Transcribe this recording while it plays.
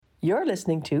You're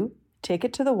listening to Take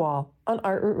It to the Wall on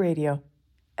Artroot Radio,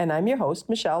 and I'm your host,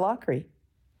 Michelle Lockery.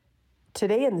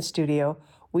 Today in the studio,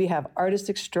 we have artist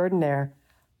extraordinaire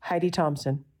Heidi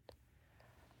Thompson.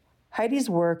 Heidi's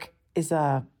work is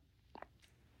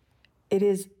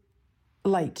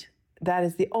light. That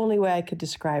is the only way I could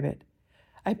describe it.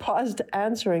 I paused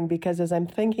answering because as I'm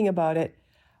thinking about it,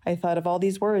 I thought of all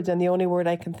these words, and the only word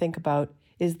I can think about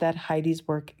is that Heidi's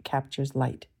work captures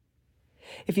light.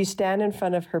 If you stand in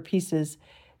front of her pieces,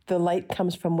 the light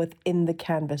comes from within the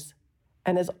canvas.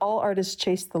 And as all artists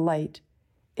chase the light,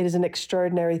 it is an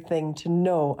extraordinary thing to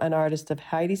know an artist of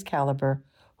Heidi's caliber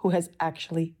who has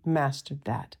actually mastered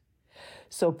that.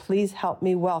 So please help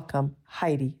me welcome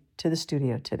Heidi to the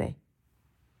studio today.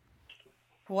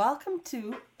 Welcome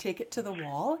to Take It to the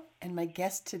Wall, and my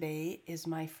guest today is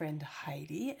my friend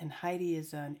Heidi, and Heidi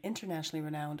is an internationally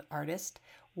renowned artist.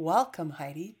 Welcome,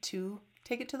 Heidi, to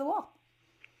Take It to the Wall.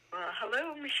 Well,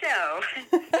 hello, Michelle.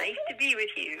 Nice to be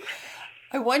with you.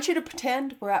 I want you to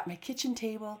pretend we're at my kitchen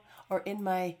table or in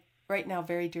my, right now,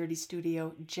 very dirty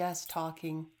studio, just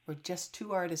talking. We're just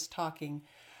two artists talking.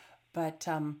 But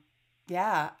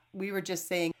we were just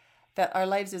saying that our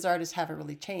lives as artists haven't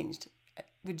really changed.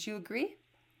 Would you agree?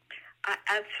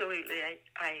 Absolutely.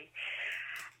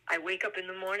 I wake up in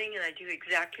the morning and I do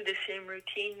exactly the same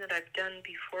routine that I've done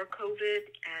before COVID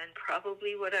and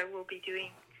probably what I will be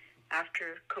doing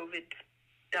after COVID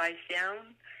dies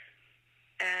down.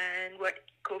 And what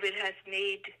COVID has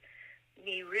made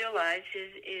me realize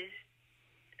is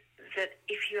that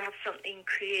if you have something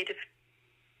creative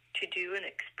to do and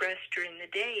express during the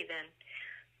day, then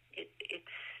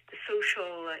it's the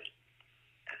social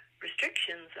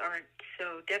restrictions aren't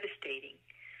so devastating.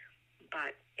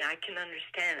 But I can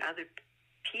understand other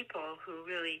people who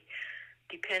really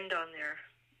depend on their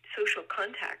social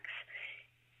contacts.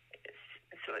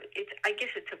 So I guess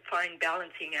it's a fine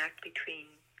balancing act between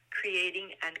creating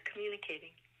and communicating.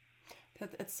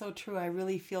 It's so true. I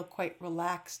really feel quite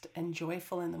relaxed and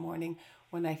joyful in the morning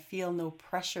when I feel no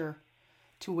pressure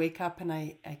to wake up and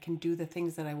I can do the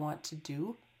things that I want to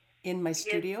do in my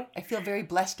studio. Yes. I feel very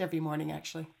blessed every morning,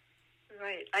 actually.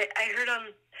 Right. I heard on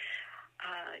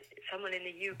someone in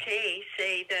the UK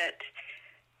say that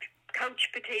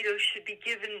couch potatoes should be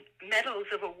given medals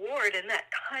of award, and that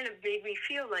kind of made me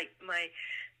feel like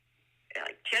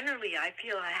generally I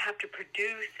feel I have to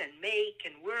produce and make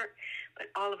and work,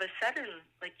 but all of a sudden,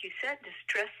 like you said, the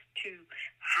stress to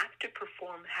have to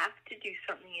perform, have to do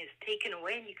something is taken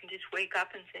away, and you can just wake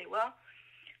up and say, well,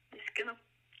 I'm just going to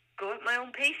go at my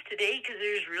own pace today because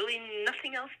there's really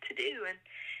nothing else to do, and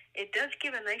it does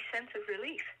give a nice sense of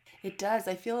relief. It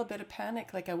does. I feel a bit of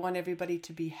panic, like I want everybody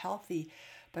to be healthy,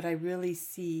 but I really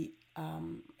see,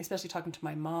 especially talking to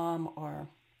my mom or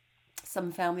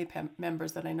some family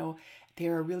members that I know, they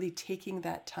are really taking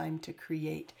that time to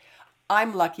create.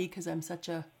 I'm lucky because I'm such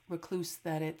a recluse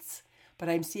but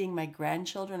I'm seeing my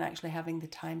grandchildren actually having the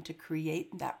time to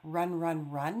create that run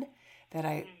that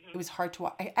it was hard to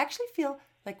watch. I actually feel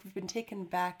like we've been taken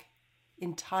back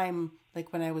in time,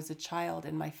 like when I was a child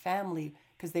and my family,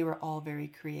 because they were all very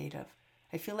creative.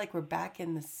 I feel like we're back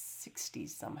in the 60s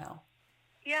somehow.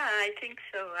 Yeah, I think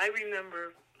so. I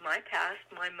remember my past.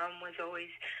 My mom was always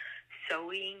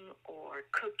sewing or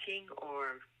cooking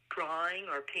or drawing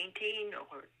or painting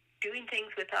or doing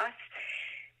things with us.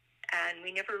 And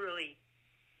we never really,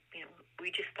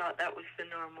 we just thought that was the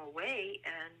normal way.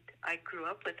 And I grew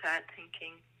up with that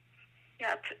thinking,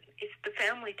 yeah, it's the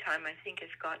family time I think has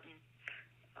gotten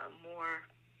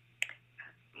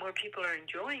more people are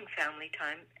enjoying family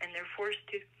time and they're forced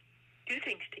to do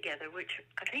things together, which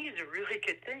I think is a really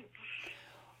good thing.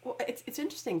 Well, it's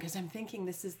interesting because I'm thinking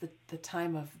this is the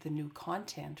time of the new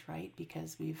content, right?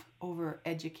 Because we've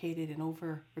over-educated and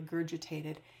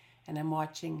over-regurgitated. And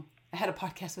I had a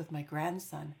podcast with my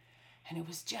grandson, and it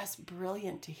was just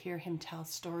brilliant to hear him tell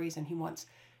stories. And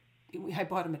I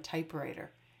bought him a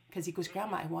typewriter because he goes,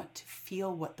 Grandma, I want to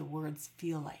feel what the words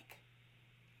feel like.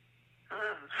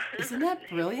 Isn't that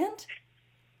brilliant?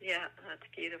 Yeah, that's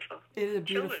beautiful. It is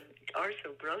beautiful. Children are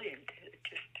so brilliant.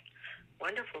 Just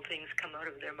wonderful things come out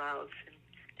of their mouths, and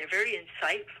they're very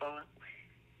insightful,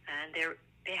 and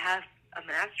they have a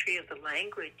mastery of the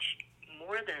language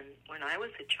more than when I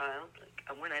was a child. Like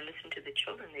when I listen to the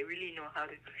children, they really know how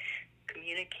to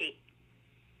communicate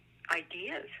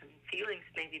ideas and feelings.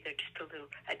 Maybe they're just a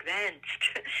little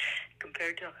advanced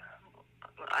compared to.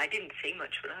 I didn't say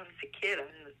much when I was a kid.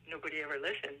 Nobody ever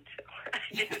listened, so I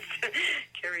just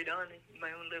carried carried on in my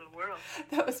own little world.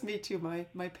 That was me too.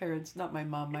 My parents, not my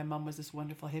mom. My mom was this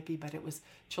wonderful hippie, but it was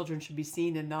children should be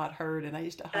seen and not heard, and I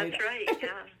used to hide. That's right, yeah.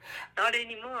 Not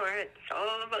anymore. It's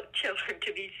all about children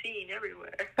to be seen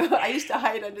everywhere. I used to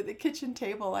hide under the kitchen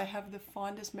table. I have the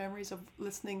fondest memories of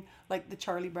listening, like the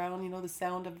Charlie Brown, the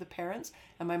sound of the parents,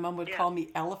 and my mom would call me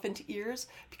elephant ears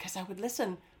because I would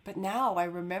listen. But now I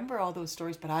remember all those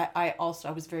stories, but I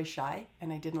was very shy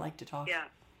and I didn't like to talk. Yeah.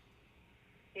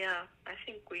 Yeah, I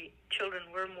think children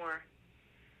were more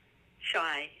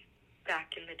shy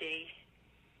back in the day.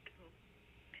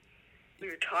 We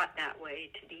were taught that way,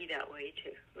 to be that way,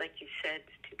 to, like you said,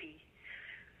 to be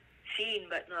seen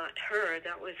but not heard.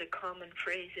 That was a common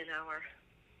phrase in our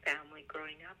family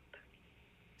growing up.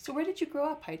 So where did you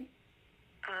grow up, Heidi?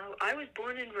 I was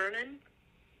born in Vernon.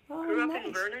 Oh, grew up nice.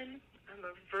 in Vernon. I'm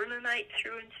a Vernonite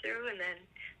through and through, and then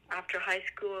after high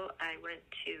school I went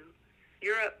to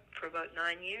Europe for about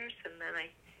 9 years, and then I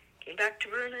came back to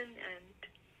Vernon and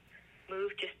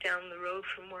moved just down the road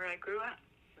from where I grew up.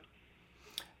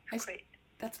 Great.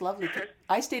 That's lovely.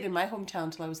 I stayed in my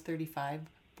hometown till I was 35,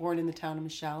 born in the town of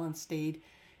Michelle, and stayed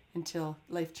until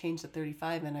life changed at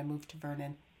 35, and I moved to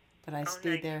Vernon. But I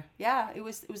stayed there. Yeah, it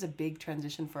was a big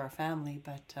transition for our family,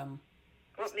 but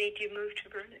what made you move to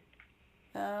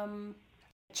Vernon?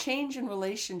 Change in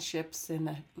relationships,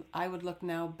 and I would look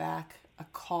now back, a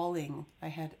calling.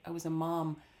 I was a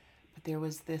mom, but there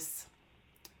was this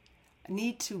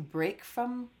need to break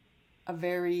from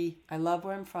I love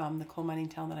where I'm from, the coal mining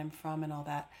town that I'm from and all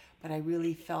that, but I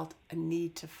really felt a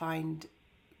need to find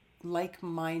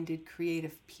like-minded,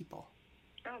 creative people.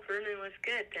 Oh, Vernon was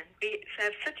good. And we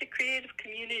have such a creative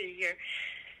community here.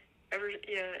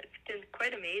 It's been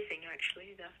quite amazing,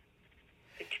 actually,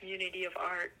 the community of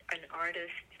art and artists.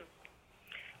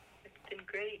 It's been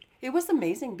great. It was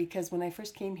amazing because when I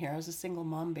first came here, I was a single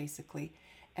mom, basically,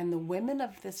 and the women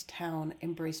of this town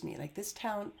embraced me. Like, this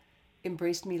town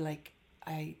embraced me like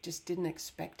I just didn't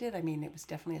expect it. I mean, it was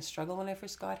definitely a struggle when I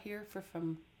first got here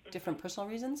from different personal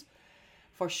reasons,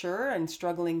 for sure, and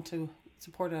struggling to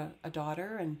support a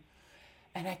daughter. And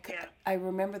I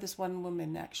remember this one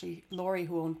woman, actually, Lori,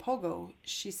 who owned Pogo.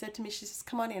 She said to me, she says,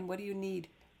 "Come on in, what do you need?"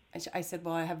 And I said,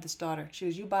 "Well, I have this daughter." She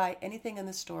goes, "You buy anything in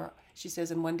the store," she says,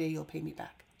 "and one day you'll pay me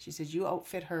back." She says, "You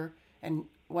outfit her, and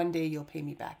one day you'll pay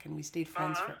me back." And we stayed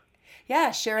friends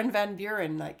Sharon Van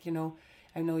Buren,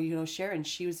 I know you know Sharon.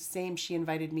 She was the same. She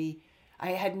invited me.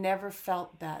 I had never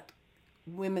felt that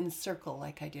women's circle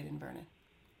like I did in Vernon.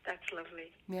 That's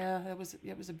lovely. Yeah, it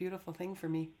was a beautiful thing for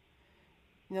me.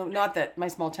 Not that my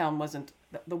small town wasn't,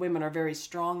 the women are very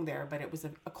strong there, but it was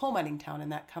a coal mining town,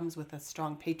 and that comes with a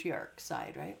strong patriarch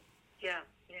side, right? Yeah.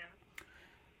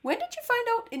 When did you find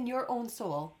out in your own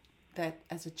soul that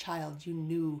as a child you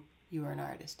knew you were an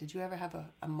artist? Did you ever have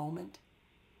a moment?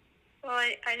 Well,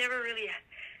 I never really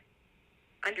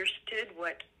understood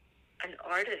what an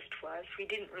artist was. We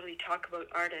didn't really talk about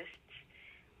artists,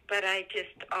 but I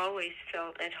just always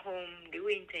felt at home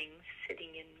doing things,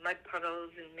 sitting in mud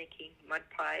puddles and making mud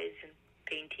pies and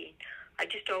painting. I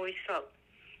just always felt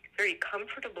very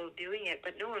comfortable doing it,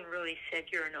 but no one really said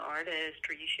you're an artist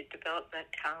or you should develop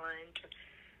that talent.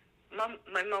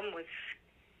 My mom was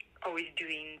always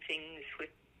doing things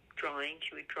with drawing.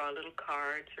 She would draw little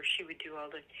cards, or she would do all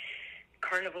the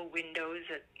carnival windows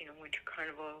at Winter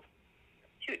Carnival.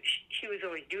 She was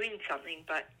always doing something,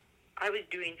 but I was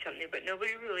doing something, but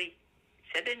nobody really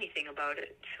said anything about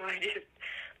it. So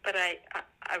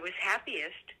I was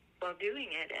happiest while doing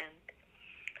it, and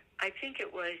I think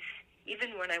it was,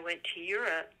 even when I went to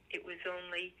Europe, it was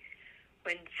only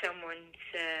when someone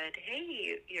said,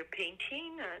 "Hey, you're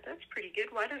painting, that's pretty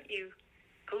good, why don't you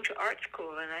go to art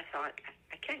school?" And I thought,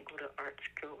 I can't go to art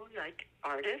school, like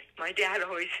artists. My dad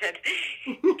always said,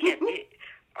 you can't be,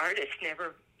 artists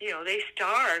never, they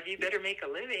starve, you better make a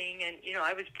living. And,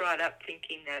 I was brought up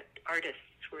thinking that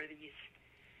artists were these,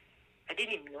 I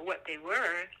didn't even know what they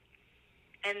were.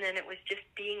 And then it was just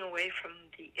being away from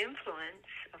the influence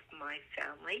of my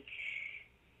family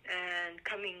and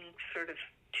coming sort of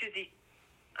to the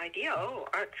idea,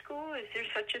 art school, is there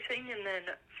such a thing? And then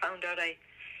found out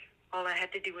all I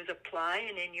had to do was apply,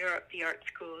 and in Europe the art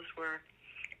schools were,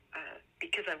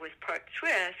 because I was part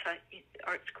Swiss,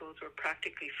 art schools were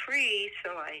practically free,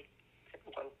 so I said,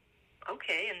 well,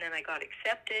 okay, and then I got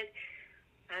accepted,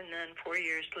 and then 4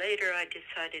 years later I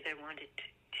decided I wanted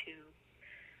to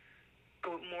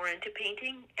go more into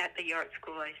painting. At the art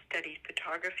school I studied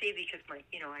photography because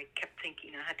I kept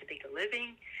thinking I had to make a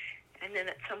living, and then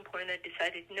at some point I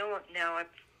decided, no, now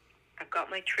I've got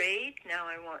my trade, now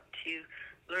I want to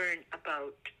learn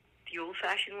about the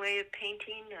old-fashioned way of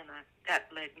painting, and that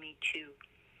led me to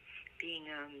being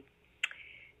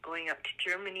going up to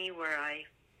Germany where I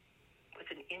was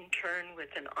an intern with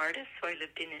an artist, so I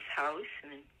lived in his house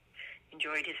and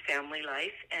enjoyed his family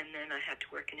life, and then I had to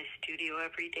work in his studio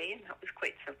every day, and that was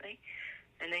quite something.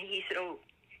 And then he said,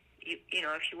 you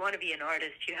know, if you want to be an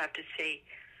artist, you have to say,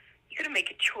 you got to make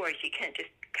a choice. You can't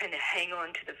just kind of hang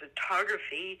on to the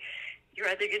photography. You're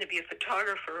either going to be a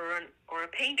photographer or a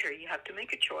painter. You have to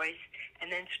make a choice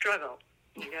and then struggle.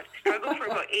 You got to struggle for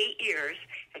about 8 years,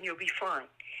 and you'll be fine.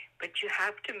 But you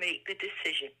have to make the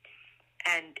decision.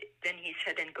 And then he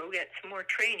said, and go get some more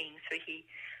training. So he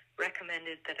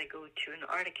recommended that I go to an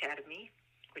art academy,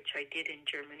 which I did in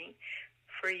Germany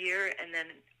for a year. And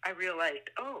then I realized,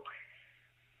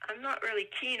 I'm not really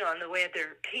keen on the way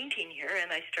they're painting here.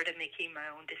 And I started making my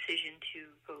own decision to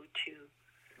go to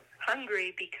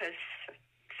Hungary because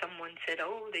someone said,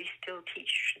 they still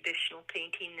teach traditional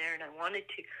painting there. And I wanted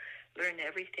to learn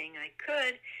everything I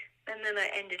could. And then I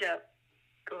ended up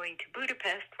going to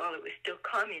Budapest while it was still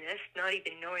communist, not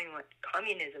even knowing what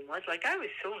communism was. Like, I was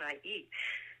so naive.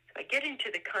 So I get into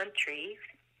the country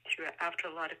after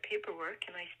a lot of paperwork,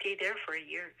 and I stayed there for a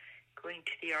year, going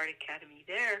to the art academy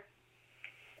there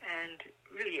and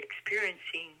really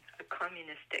experiencing a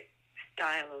communistic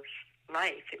style of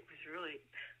life. It was really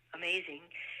amazing.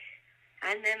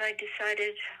 And then I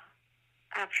decided,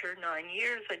 after 9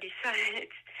 years,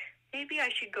 maybe I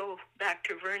should go back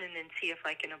to Vernon and see if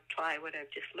I can apply what I've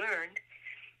just learned.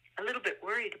 A little bit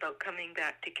worried about coming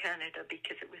back to Canada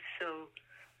because it was so,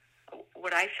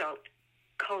 what I felt,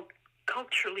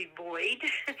 culturally void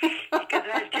because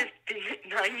I had just been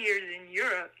 9 years in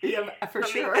Europe. Yeah, for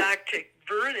coming sure. back to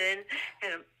Vernon,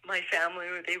 and my family,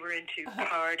 they were into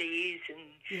parties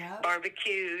and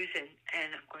barbecues, and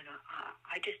I'm going,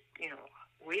 I just,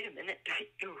 wait a minute,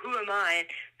 who am I?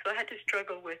 So I had to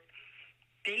struggle with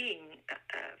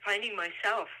finding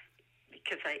myself,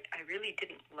 because I really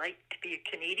didn't like to be a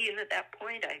Canadian at that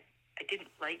point. I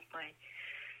didn't like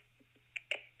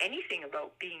anything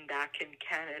about being back in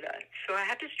Canada. So I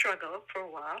had to struggle for a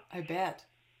while. I bet.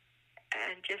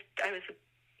 And I was,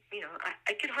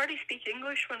 I could hardly speak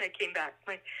English when I came back.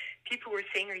 My people were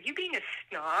saying, "Are you being a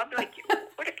snob? Like,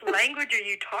 what language are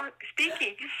you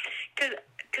speaking?" Because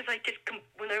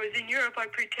when I was in Europe, I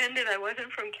pretended I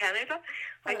wasn't from Canada.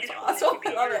 I just wanted to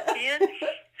be European.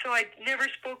 So I never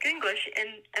spoke English, and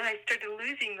I started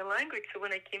losing the language. So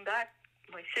when I came back,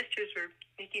 my sisters were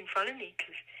making fun of me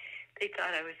because they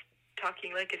thought I was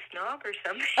talking like a snob or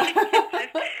something.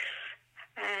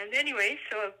 And anyway,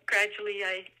 so gradually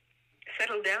I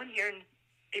settled down here, and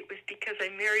it was because I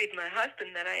married my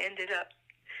husband that I ended up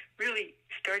really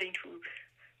starting to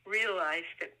realize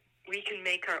that we can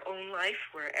make our own life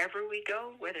wherever we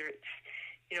go, whether it's,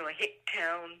 a hick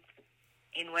town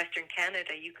in Western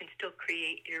Canada. You can still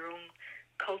create your own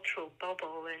cultural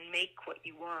bubble and make what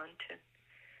you want. And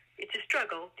it's a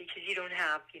struggle because you don't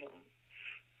have,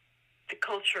 the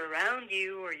culture around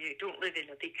you, or you don't live in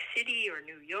a big city or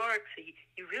New York. So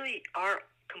you really are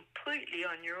completely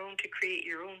on your own to create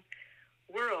your own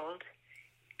world.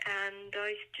 And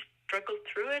I just struggled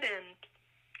through it, and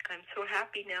I'm so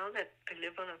happy now that I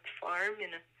live on a farm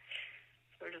in a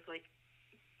sort of like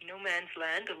no man's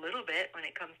land a little bit when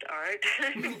it comes to art.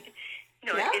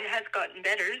 It has gotten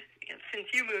better since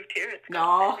you moved here. It's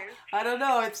gotten better. I don't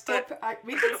know. It's still.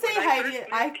 We can say, Heidi.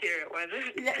 Here, it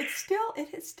wasn't. Yeah,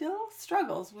 it still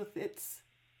struggles with its.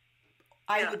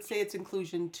 I would say its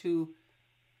inclusion to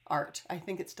art. I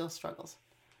think it still struggles.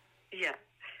 Yeah,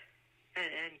 and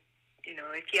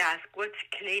if you ask what's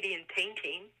Canadian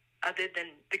painting, other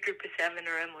than the Group of Seven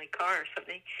or Emily Carr or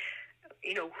something,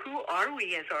 who are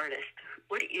we as artists?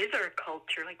 What is our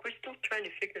culture? Like, we're still trying to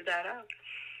figure that out.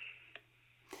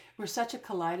 We're such a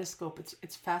kaleidoscope.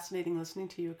 It's fascinating listening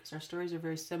to you because our stories are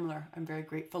very similar. I'm very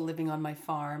grateful living on my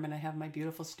farm, and I have my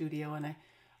beautiful studio, and I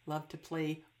love to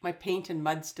play. My paint and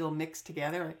mud still mix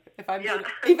together.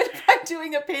 Even if I'm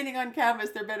doing a painting on canvas,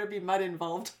 there better be mud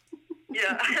involved.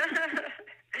 Yeah.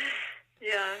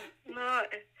 Yeah. No,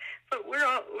 but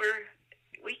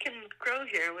we can grow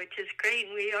here, which is great,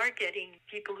 and we are getting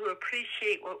people who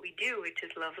appreciate what we do, which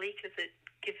is lovely because it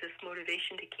gives us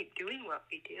motivation to keep doing what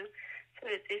we do. So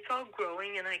it's all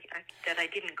growing, and I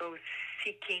didn't go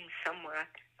seeking somewhere.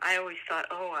 I always thought,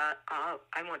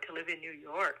 I want to live in New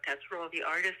York. That's where all the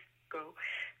artists go.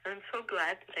 And I'm so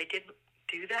glad that I didn't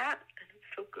do that, and I'm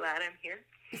so glad I'm here.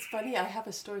 It's funny, I have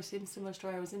a story, similar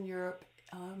story. I was in Europe,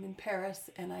 in Paris,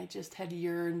 and I just had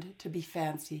yearned to be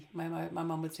fancy. My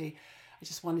mom would say, I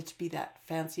just wanted to be that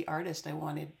fancy artist. I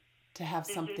wanted to have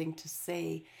something to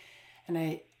say. And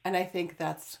I think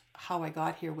that's how I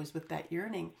got here, was with that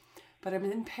yearning. But I'm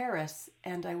in Paris,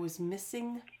 and I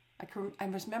I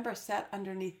remember sat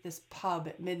underneath this pub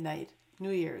at midnight,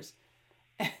 New Year's.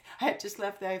 I had just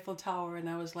left the Eiffel Tower and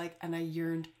I was like, and I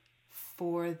yearned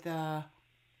for the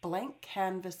blank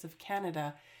canvas of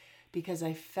Canada because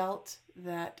I felt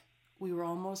that we were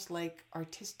almost like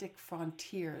artistic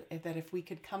frontier, that if we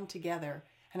could come together.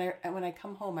 And when I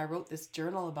come home, I wrote this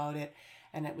journal about it,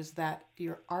 and it was that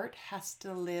your art has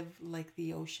to live like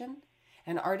the ocean,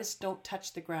 and artists don't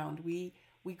touch the ground. We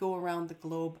go around the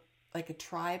globe like a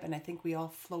tribe, and I think we all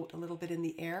float a little bit in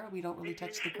the air. We don't really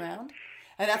touch the ground.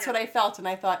 And that's what I felt, and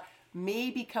I thought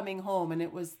maybe coming home, and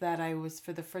it was that I was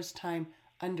for the first time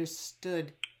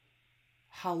understood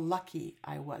how lucky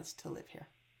I was to live here.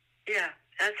 Yeah,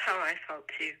 that's how I felt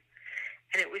too.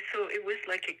 And it was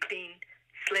like a clean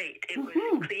slate. It was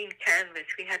a clean canvas.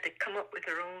 We had to come up with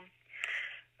our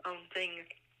own thing.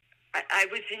 I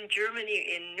was in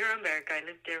Germany, in Nuremberg. I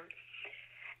lived there.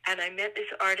 And I met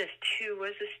this artist who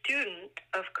was a student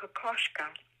of Kokoschka.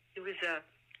 He was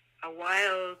a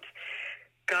wild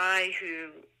guy who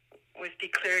was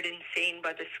declared insane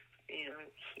by this,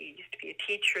 he used to be a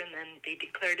teacher, and then they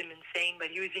declared him insane, but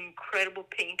he was an incredible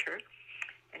painter,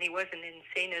 and he wasn't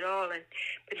insane at all.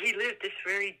 But he lived this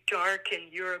very dark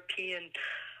and European,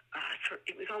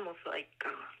 it was almost like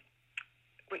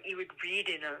what you would read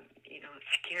in a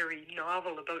scary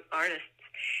novel about artists.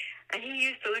 And he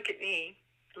used to look at me,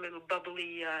 a little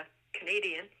bubbly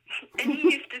Canadian, and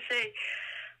he used to say,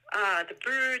 the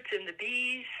birds and the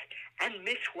bees and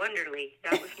Miss Wonderly,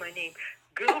 that was my name.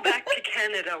 Go back to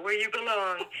Canada where you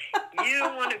belong. You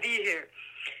don't want to be here.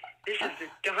 This is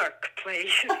a dark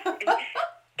place.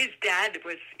 His dad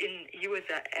he was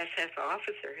an SS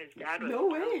officer. His dad was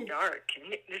really dark.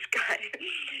 And this guy,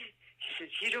 he says,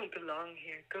 you don't belong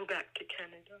here. Go back to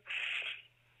Canada.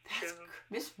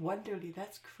 Miss Wonderly,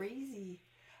 that's crazy.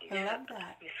 I love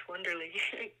that. Miss Wonderly,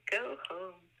 go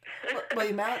home.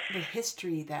 Well, the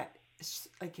history that,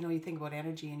 like, you think about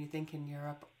energy and you think in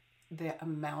Europe, the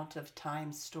amount of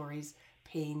time, stories,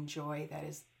 pain, joy that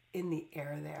is in the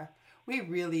air there. We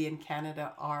really in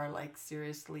Canada are like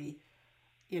seriously,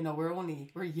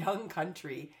 we're a young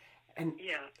country, and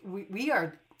we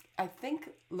are, I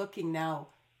think, looking now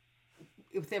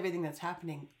with everything that's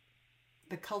happening,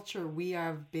 the culture, we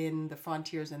have been the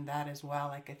frontiers in that as well.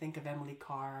 Like I think of Emily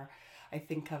Carr, I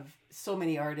think of so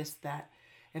many artists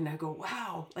and I go,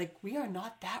 wow, like we are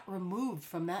not that removed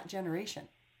from that generation.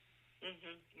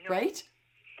 Mm-hmm. No. Right?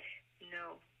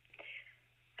 No.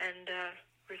 And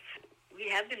we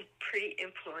have been pretty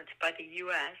influenced by the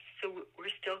U.S., so we're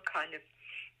still kind of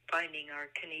finding our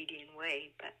Canadian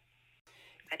way, but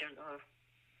I don't know.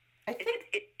 I think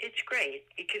it's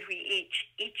great because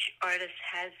each artist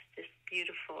has this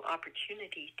beautiful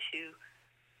opportunity to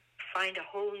find a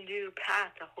whole new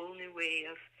path, a whole new way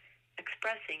of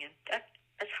expressing, and that's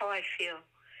how I feel.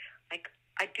 Like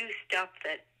I do stuff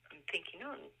that I'm thinking,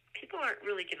 people aren't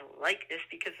really going to like this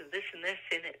because of this and this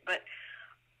in it, but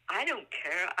I don't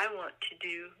care. I want to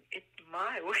do it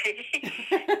my way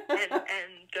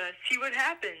and see what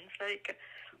happens. Like,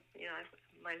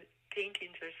 my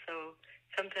paintings are so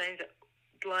sometimes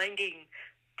blinding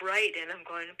bright, and I'm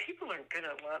going, people aren't going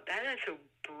to want that. That's so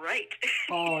bright.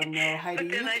 Oh, no, Heidi,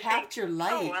 you capture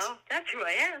light. Oh, well, that's who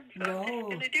I am, so I'm just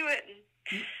going to do it.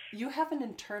 You have an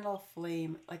internal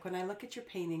flame. Like when I look at your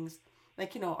paintings,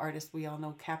 like, artists, we all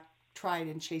know, tried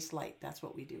and chase light. That's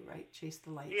what we do, right? Chase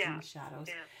the light in the shadows.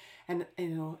 Yeah. And,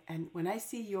 and when I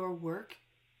see your work,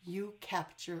 you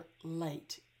capture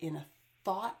light in a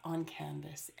thought on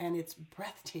canvas, and it's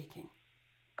breathtaking.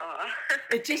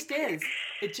 It just is.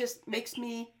 It just makes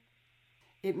me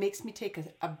take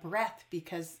a breath,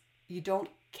 because you don't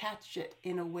catch it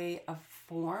in a way of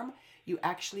form. You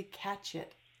actually catch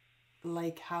it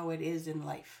like how it is in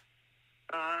life.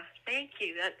 Thank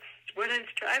you. That's what I'm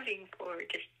striving for.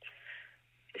 Just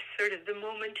sort of the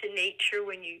moment in nature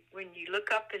when you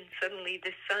look up and suddenly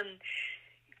the sun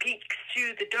peeks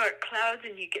through the dark clouds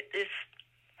and you get this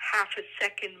half a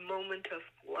second moment of,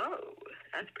 whoa,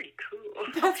 that's pretty cool.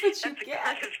 That's what you get.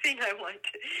 That's the kind of thing I want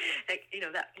to, like,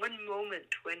 that one moment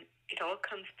when it all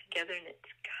comes together and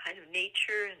it's kind of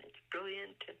nature and it's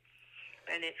brilliant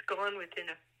and it's gone within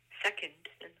a second.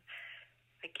 And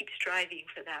I keep striving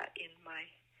for that in my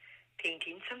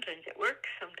painting. Sometimes it works,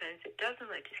 sometimes it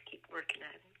doesn't. I just keep working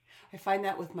at it. I find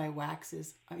that with my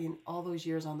waxes. I mean, all those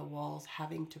years on the walls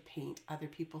having to paint other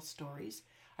people's stories,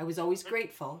 I was always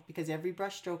grateful, because every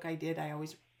brush stroke I did, I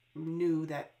always knew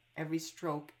that every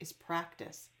stroke is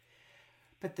practice.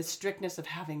 But the strictness of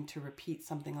having to repeat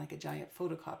something like a giant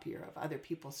photocopier of other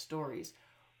people's stories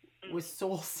was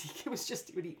soul-seeking.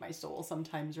 It would eat my soul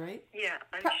sometimes, right? Yeah,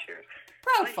 I'm sure.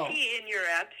 Proudful. I see in your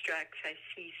abstracts, I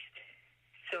see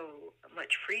so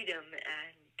much freedom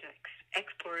and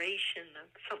exploration of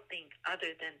something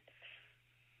other than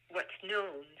what's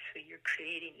known. So you're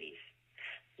creating these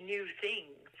new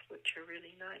things, which are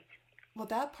really nice. Well,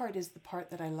 that part is the part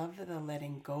that I love, the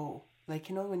letting go. Like,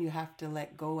 you know, when you have to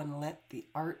let go and let the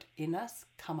art in us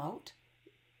come out.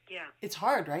 Yeah. It's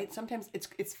hard, right? Sometimes it's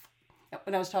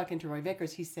when I was talking to Roy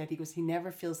Vickers, he said, he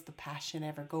never feels the passion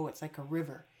ever go. It's like a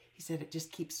river. He said it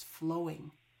just keeps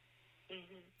flowing.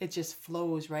 Mm-hmm. It just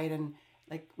flows, right? And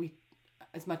like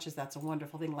as much as that's a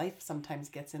wonderful thing, life sometimes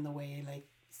gets in the way, like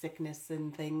sickness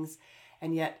and things.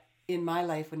 And yet in my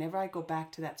life, whenever I go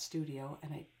back to that studio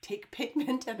and I take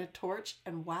pigment and a torch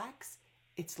and wax,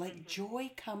 it's like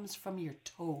joy comes from your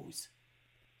toes.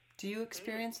 Do you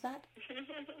experience that? Nice.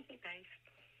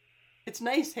 It's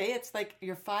nice, hey? It's like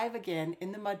you're 5 again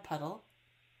in the mud puddle.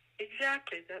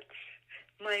 Exactly. That's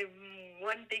my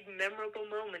one big memorable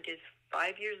moment is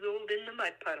 5 years old in the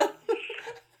mud puddle.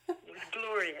 It was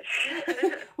glorious.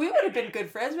 We would have been good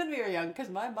friends when we were young because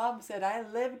my mom said I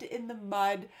lived in the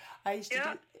mud. I used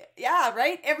to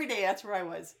right? Every day, that's where I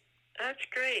was. That's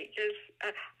great.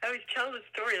 I always tell the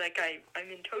story, like I'm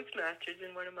in Toastmasters,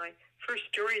 and one of my first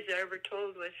stories I ever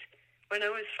told was when I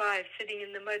was 5, sitting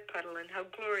in the mud puddle, and how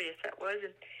glorious that was.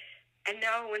 And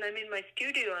now when I'm in my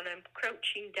studio and I'm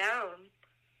crouching down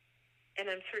and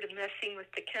I'm sort of messing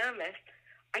with the canvas,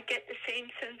 I get the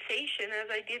same sensation as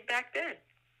I did back then.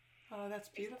 Oh, that's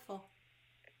beautiful.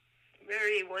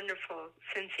 Very wonderful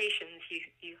sensations.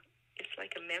 It's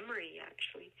like a memory,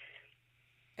 actually.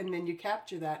 And then you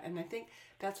capture that, and I think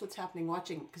that's what's happening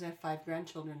watching, because I have 5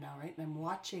 grandchildren now, right? And I'm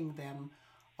watching them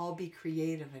all be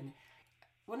creative. And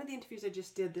one of the interviews I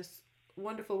just did, this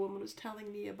wonderful woman was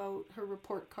telling me about her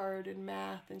report card in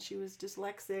math, and she was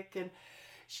dyslexic, and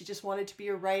she just wanted to be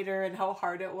a writer, and how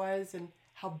hard it was, and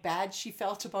how bad she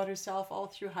felt about herself all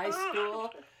through high school.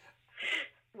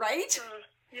 Right?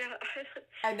 Yeah.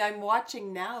 And I'm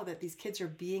watching now that these kids are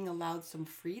being allowed some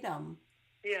freedom.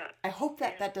 Yeah. I hope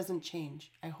that doesn't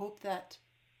change. I hope that,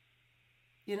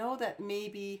 that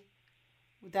maybe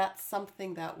that's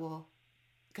something that will,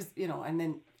 because, and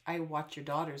then I watch your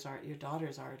daughter's art. Your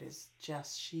daughter's art is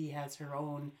just, she has her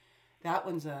own, that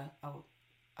one's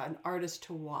an artist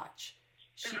to watch.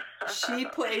 She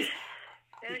plays.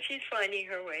 And she's finding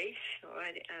her way, so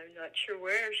I'm not sure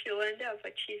where she'll end up,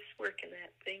 but she's working at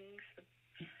things.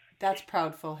 That's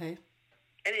proudful, hey?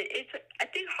 And it's, I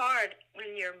think, hard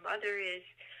when your mother is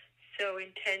so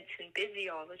intense and busy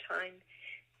all the time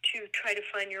to try to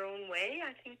find your own way.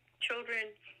 I think children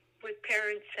with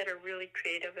parents that are really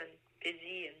creative and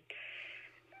busy, and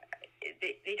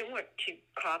they don't want to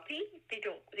copy.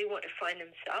 They want to find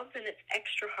themselves, and it's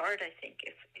extra hard, I think,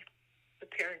 if the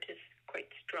parent is quite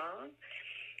strong.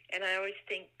 And I always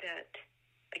think that,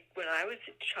 like, when I was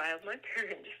a child, my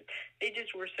parents, they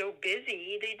just were so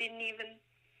busy. They didn't even,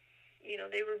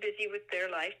 they were busy with their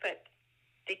life, but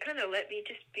they kind of let me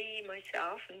just be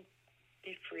myself and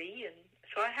be free. And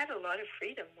so I had a lot of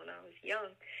freedom when I was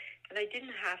young, and I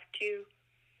didn't have to,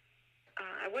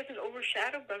 I wasn't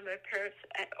overshadowed by my parents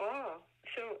at all.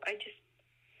 So I'm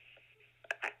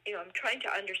trying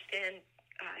to understand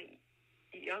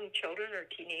young children or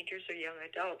teenagers or young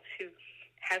adults who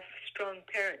have strong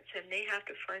parents and they have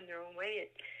to find their own way.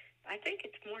 I think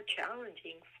it's more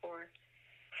challenging for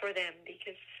them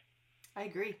because I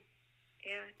agree.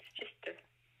 Yeah, it's just a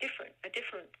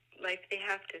different life. They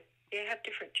have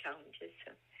different challenges.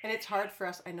 So. And it's hard for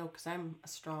us, I know, because I'm a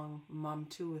strong mom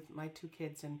too with my 2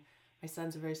 kids, and my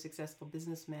son's a very successful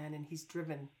businessman, and he's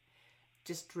driven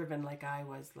like I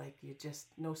was, like you just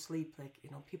no sleep. Like,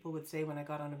 people would say when I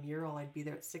got on a mural, I'd be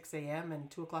there at 6 a.m. and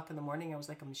 2 o'clock in the morning, I was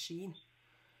like a machine.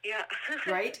 Yeah.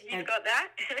 Right? You've got that?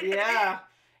 Yeah.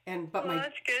 But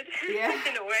that's good. Yeah.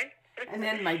 In a way. And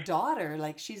then my daughter,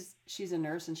 like she's a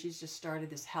nurse, and she's just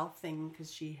started this health thing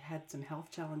because she had some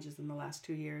health challenges in the last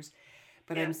 2 years.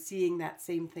 But I'm seeing that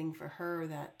same thing for her,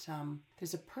 that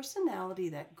there's a personality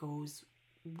that goes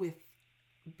with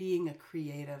being a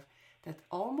creative that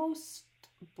almost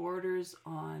borders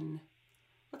on,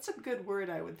 what's a good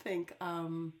word I would think?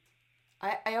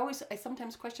 I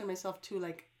sometimes question myself too,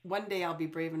 like one day I'll be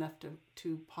brave enough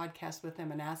to podcast with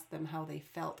them and ask them how they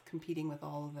felt competing with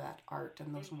all of that art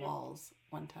and those walls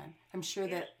one time. I'm sure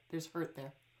that there's hurt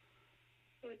there.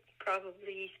 It would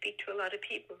probably speak to a lot of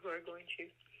people who are going through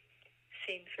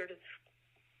same sort of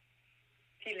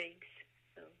feelings.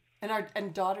 So.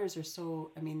 And daughters are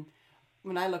so,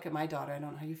 when I look at my daughter, I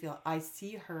don't know how you feel, I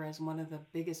see her as one of the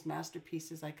biggest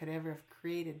masterpieces I could ever have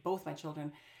created, both my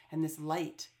children, and this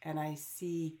light, and I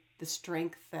see the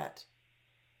strength that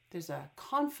there's a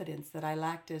confidence that I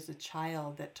lacked as a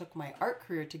child that took my art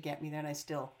career to get me there, and I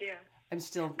still I'm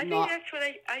still I not. think that's what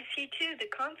I see too. The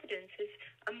confidence is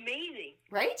amazing.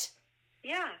 Right?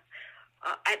 Yeah.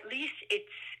 At least it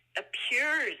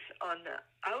appears on the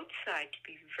outside to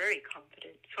be very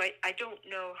confident. So I don't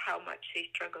know how much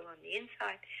they struggle on the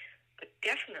inside, but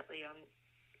definitely on,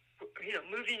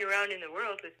 moving around in the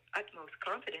world with utmost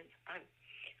confidence. I'm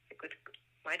like with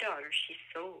my daughter, she's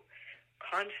so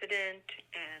confident,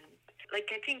 and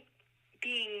like I think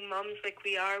being moms like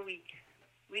we are, we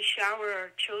shower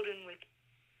our children with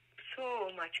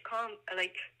so much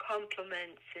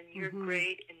compliments and you're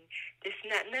great and this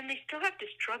and that, and then they still have to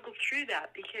struggle through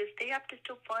that because they have to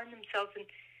still find themselves and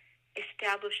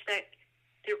establish that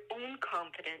their own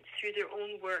confidence through their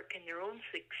own work and their own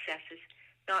successes,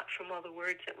 not from all the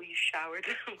words that we showered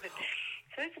them with.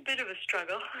 So it's a bit of a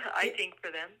struggle, I think, for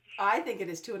them. I think it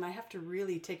is too, and I have to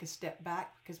really take a step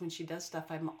back because when she does stuff,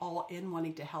 I'm all in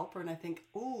wanting to help her, and I think,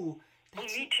 ooh,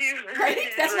 that's, me too. Right?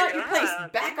 That's not your place.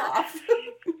 Back off.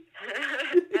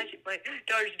 Imagine my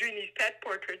daughter's doing these pet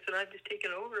portraits, and I'm just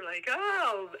taking over, like,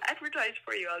 I'll advertise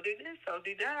for you. I'll do this. I'll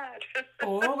do that.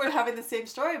 Oh, we're having the same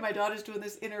story. My daughter's doing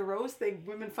this inner rose thing,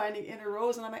 women finding inner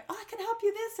rose, and I'm like, oh, I can help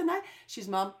you this, and she's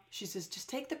Mom. She says, just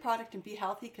take the product and be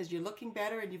healthy because you're looking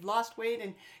better and you've lost weight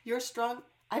and you're strong.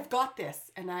 I've got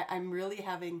this, and I'm really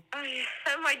having.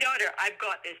 My daughter, I've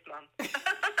got this, Mom.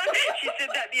 She said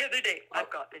that the other day.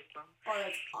 I've got this, Mom. Oh,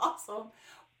 that's awesome.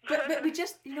 But we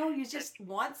just, you just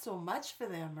want so much for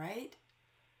them, right?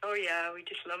 Oh yeah, we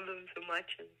just love them so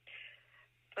much,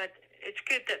 but it's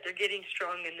good that they're getting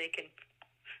strong and they can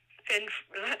fend,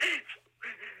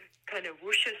 kind of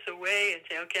whoosh us away and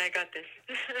say, okay, I got this.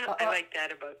 I like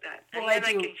that about that. And then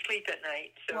I can sleep at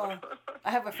night. So. Well,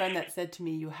 I have a friend that said to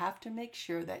me, you have to make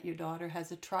sure that your daughter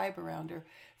has a tribe around her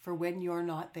for when you're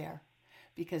not there.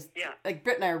 Because like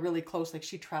Britt and I are really close. Like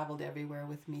she traveled everywhere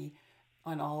with me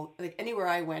on all, like anywhere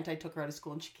I went, I took her out of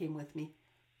school and she came with me.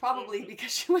 Probably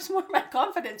because she was more my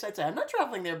confidence. I'd say, I'm not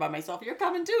traveling there by myself. You're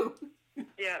coming too.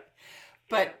 Yeah.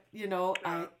 But,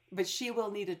 but she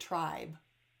will need a tribe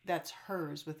that's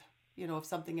hers with, if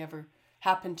something ever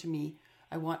happened to me,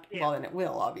 I want, well, and it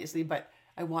will obviously, but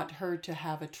I want her to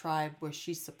have a tribe where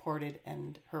she's supported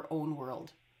and her own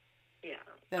world. Yeah.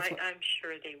 I'm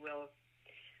sure they will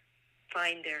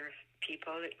find their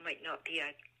people. It might not be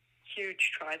a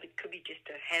huge tribe. It could be just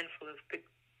a handful of good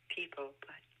people,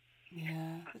 but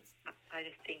yeah, I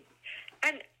just think,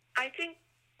 and I think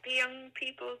the young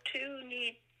people too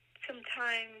need some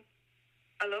time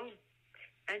alone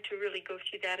and to really go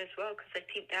through that as well, because I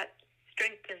think that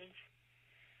strengthens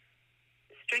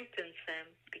them.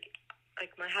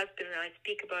 Like my husband and I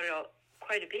speak about it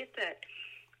quite a bit, that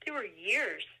there were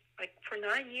years, like for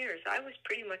 9 years, I was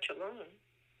pretty much alone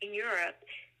in Europe,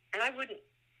 and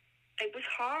it was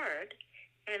hard,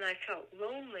 and I felt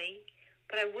lonely,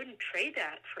 but I wouldn't trade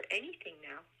that for anything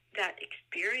now. That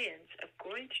experience of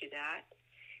going through that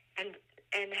and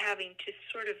having to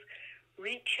sort of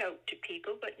reach out to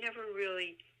people, but never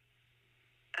really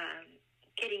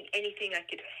getting anything I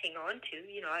could hang on to.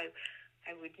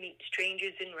 I would meet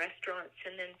strangers in restaurants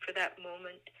and then for that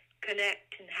moment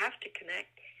connect and have to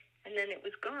connect, and then it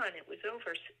was gone. It was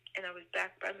over, and I was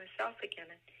back by myself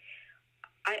again. And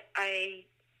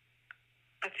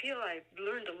I feel I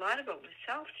learned a lot about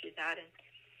myself through that,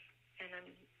 and I'm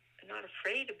not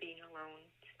afraid of being alone.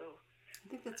 So I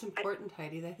think that's important,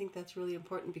 Heidi. I think that's really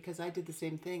important because I did the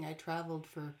same thing. I traveled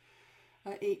for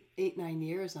 9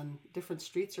 years on different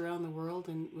streets around the world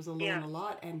and was alone a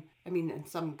lot. And and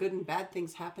some good and bad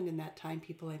things happened in that time.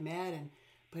 People I met,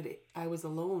 I was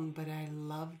alone. But I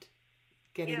loved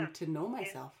getting to know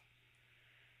myself.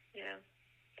 Yeah,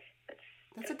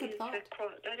 that's a good thought.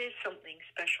 That is something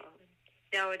special.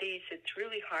 Nowadays, it's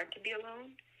really hard to be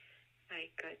alone.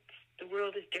 The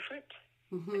world is different.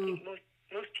 Mm-hmm. I think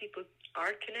most people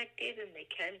are connected and they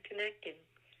can connect and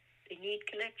they need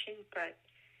connection, but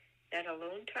that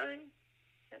alone time,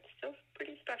 that's still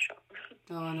pretty special.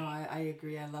 Oh, no, I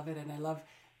agree. I love it, and I love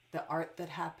the art that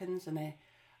happens, and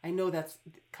I know that's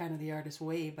kind of the artist's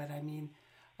way, but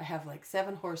I have like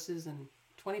 7 horses and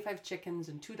 25 chickens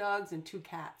and 2 dogs and 2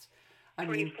 cats.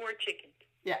 24 chickens.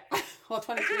 Yeah, well,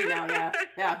 23 now,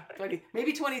 yeah, 20,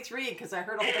 maybe 23, because I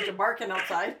heard a whole bunch of barking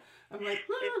outside. I'm like,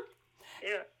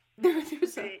 yeah, there's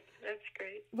great. That's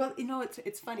great. Well,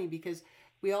 it's funny because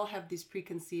we all have these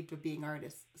preconceived of being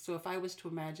artists. So if I was to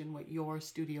imagine what your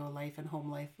studio life and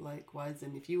home life was,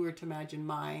 and if you were to imagine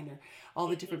mine or all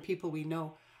the different people we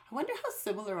know, I wonder how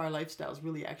similar our lifestyles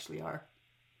really actually are.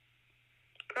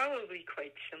 Probably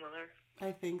quite similar.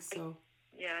 I think so.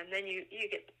 Yeah, and then you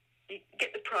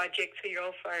get the project, so you're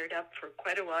all fired up for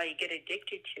quite a while. You get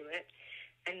addicted to it,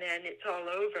 and then it's all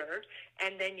over,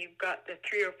 and then you've got the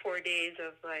 3 or 4 days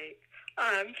of like,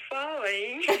 I'm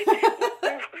falling.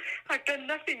 I've done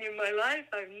nothing in my life.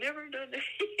 I've never done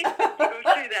anything. You go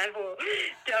through that whole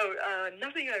doubt.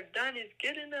 Nothing I've done is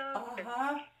good enough.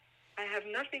 Uh-huh. I have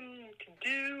nothing to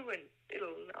do, and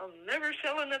I'll never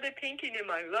sell another painting in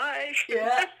my life.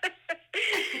 Yeah.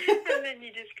 And then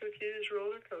you just go through this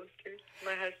roller coaster.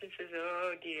 My husband says,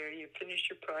 oh dear, you finished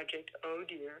your project. Oh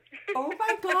dear. Oh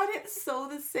my God, it's so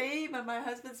the same. And my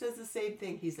husband says the same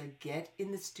thing. He's like, get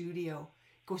in the studio.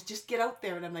 He goes, just get out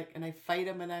there. And I'm like, and I fight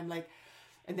him, and I'm like,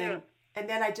 and then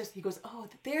he goes, oh,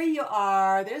 there you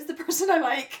are. There's the person I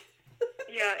like.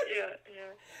 Yeah.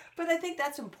 But I think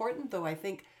that's important, though. I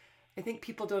think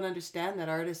people don't understand that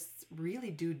artists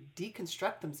really do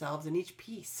deconstruct themselves in each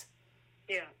piece.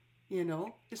 Yeah. You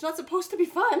know, it's not supposed to be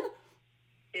fun.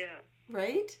 Yeah.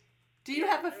 Right? Do you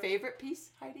have a favorite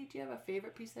piece, Heidi? Do you have a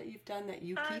favorite piece that you've done that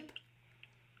you keep?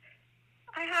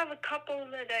 I have a couple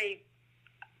that I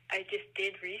just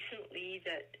did recently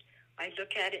that I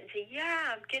look at it and say,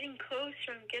 yeah, I'm getting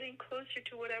closer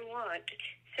to what I want.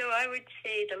 So I would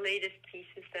say the latest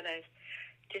pieces that I've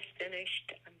just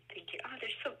finished, I'm thinking,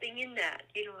 there's something in that.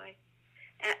 You know,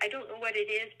 I don't know what it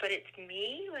is, but it's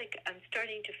me. Like, I'm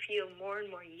starting to feel more and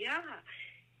more,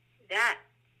 that,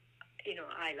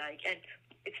 I like. And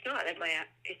it's not that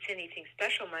it's anything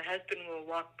special. My husband will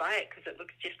walk by it because it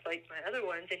looks just like my other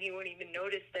ones, and he won't even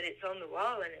notice that it's on the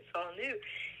wall and it's all new.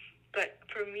 But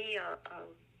for me,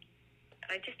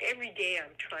 I just every day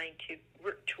I'm trying to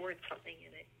work towards something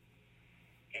in it,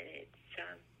 and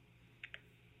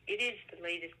it is the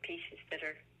latest pieces that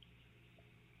are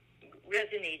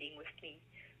resonating with me,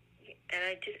 and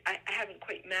I haven't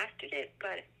quite mastered it,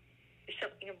 but there's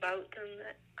something about them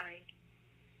that I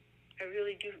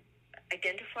really do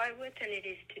identify with, and it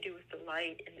is to do with the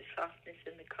light and the softness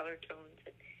and the color tones,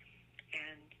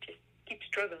 and just keep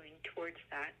struggling towards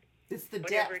that. It's the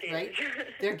depth, right?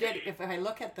 They're getting. If I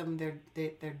look at them,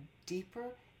 they're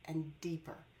deeper and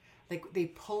deeper. Like they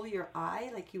pull your eye.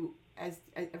 Like you, as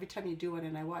every time you do it,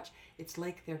 and I watch, it's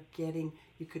like they're getting.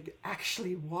 You could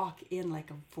actually walk in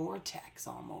like a vortex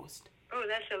almost. Oh,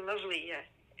 that's a lovely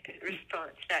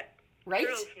response. That right?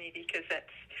 thrills me because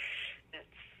that's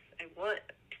I want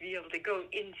to be able to go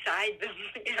inside them.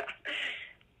 Yeah.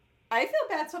 I feel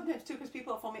bad sometimes too because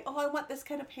people phone me. Oh, I want this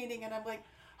kind of painting, and I'm like,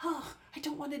 oh, I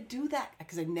don't want to do that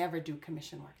because I never do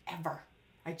commission work ever.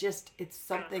 It's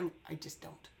something I just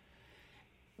don't.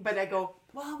 But I go,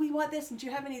 well, we want this, and do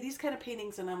you have any of these kind of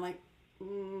paintings? And I'm like,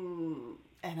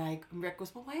 and Rick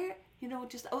goes, well, why are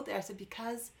just out there? I said,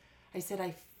 because I said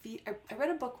I read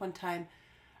a book one time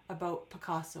about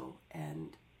Picasso,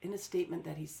 and in a statement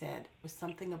that he said was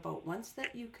something about once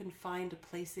that you can find a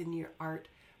place in your art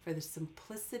for the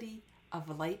simplicity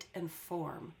of light and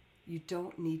form, you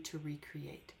don't need to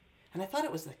recreate. And I thought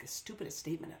it was like the stupidest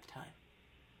statement at the time.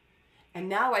 And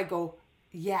now I go,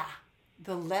 yeah,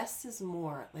 the less is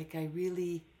more. Like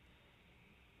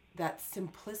that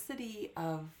simplicity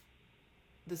of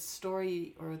the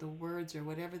story or the words or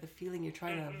whatever the feeling you're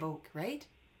trying to evoke, right?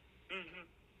 Mm-hmm.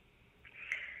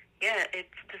 Yeah, if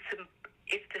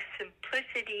the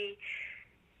simplicity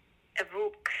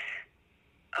evokes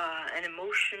an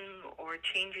emotion or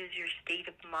changes your state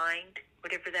of mind,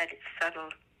 whatever that subtle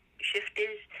shift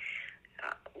is,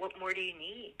 what more do you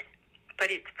need?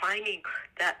 But it's finding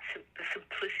the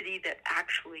simplicity that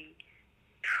actually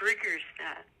triggers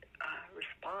that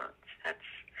response. That's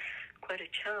quite a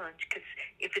challenge, because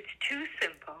if it's too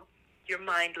simple, your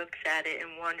mind looks at it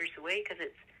and wanders away because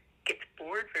it gets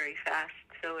bored very fast.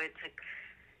 So it's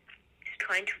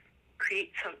trying to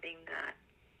create something that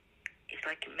is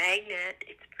like a magnet.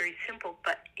 It's very simple,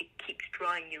 but it keeps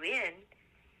drawing you in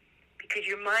because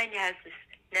your mind has this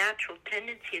natural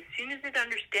tendency. As soon as it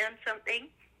understands something,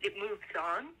 it moves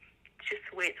on. It's just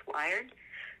the way it's wired.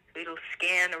 So it'll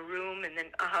scan a room and then,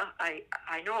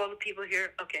 I know all the people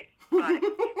here. Okay, bye.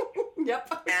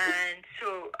 Yep. And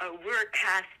so work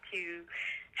has to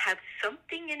have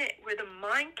something in it where the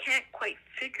mind can't quite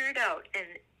figure it out, and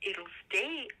it'll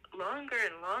stay longer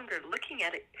and longer looking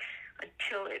at it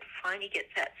until it finally gets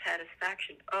that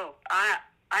satisfaction. Oh,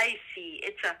 I see.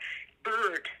 It's a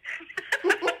bird.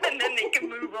 And then they can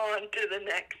move on to the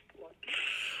next one.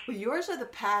 Well, yours are the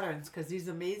patterns, because these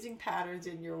amazing patterns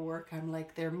in your work, I'm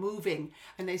like, they're moving.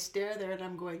 And I stare there and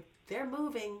I'm going, they're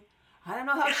moving. I don't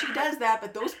know how she does that,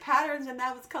 but those patterns and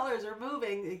those colors are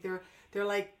moving. They're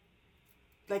like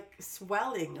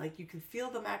swelling. Like you can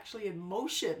feel them actually in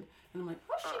motion. And I'm like,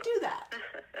 how does she do that?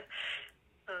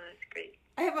 Oh, that's great.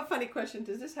 I have a funny question.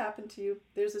 Does this happen to you?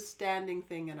 There's a standing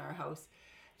thing in our house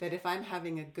that if I'm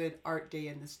having a good art day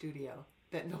in the studio,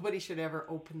 that nobody should ever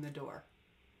open the door.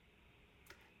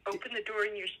 Open the door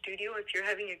in your studio if you're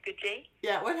having a good day?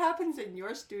 Yeah, what happens in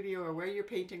your studio or where you're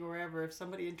painting or wherever if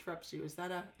somebody interrupts you? Is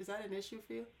that an issue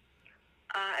for you?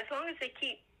 As long as they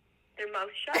keep their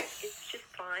mouth shut, it's just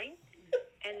fine.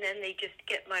 And then they just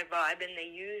get my vibe, and they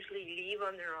usually leave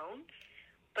on their own.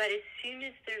 But as soon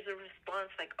as there's a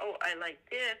response like, oh, I like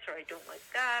this, or I don't like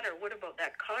that, or what about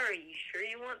that color? Are you sure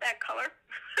you want that color?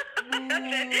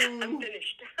 I'm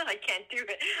finished. I can't do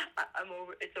it. I'm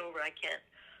over. It's over. I can't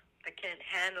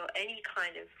handle any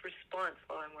kind of response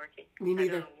while I'm working. Me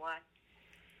neither. I don't know why.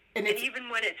 And even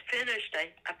when it's finished,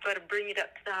 I've got to bring it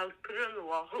up to the house, put it on the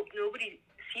wall, hope nobody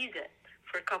sees it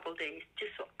for a couple of days,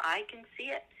 just so I can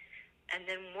see it. And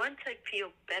then once I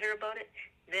feel better about it,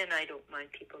 then I don't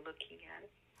mind people looking at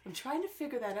it. I'm trying to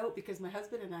figure that out because my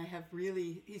husband and I have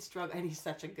really, he's struggled, and he's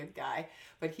such a good guy,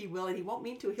 but he won't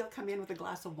mean to. He'll come in with a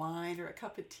glass of wine or a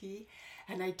cup of tea,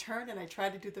 and I turn and I try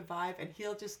to do the vibe, and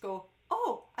he'll just go,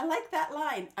 oh, I like that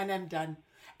line, and I'm done.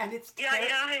 And it's yeah,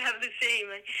 I have the same.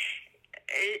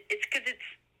 It's because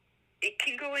it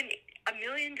can go in a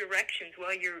million directions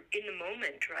while you're in the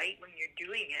moment, right, when you're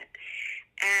doing it.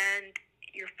 And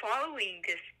you're following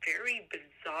this very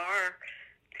bizarre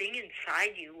thing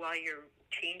inside you while you're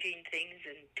changing things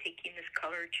and taking this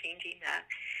color, changing that.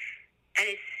 And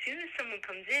as soon as someone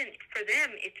comes in, for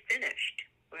them, it's finished,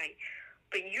 right?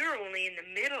 But you're only in the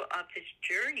middle of this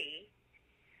journey,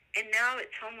 and now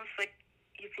it's almost like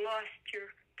you've lost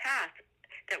your path,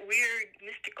 that weird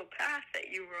mystical path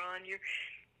that you were on.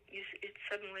 It's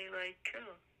suddenly like,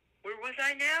 oh, where was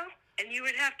I now? And you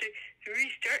would have to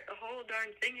restart the whole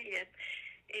darn thing again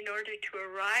in order to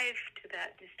arrive to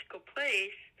that mystical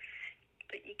place.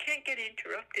 But you can't get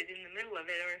interrupted in the middle of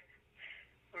it,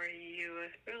 or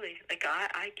you really, like,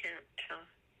 I can't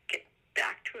get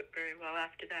back to it very well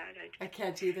after that. I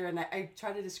can't either, and I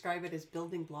try to describe it as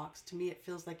building blocks. To me, it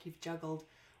feels like you've juggled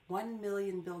 1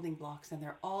 million building blocks, and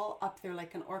they're all up there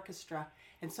like an orchestra,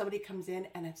 and somebody comes in,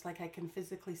 and it's like I can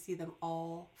physically see them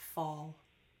all fall.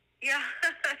 Yeah,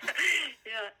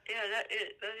 yeah, that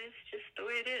is just the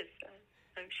way it is.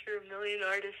 I'm sure a million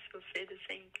artists will say the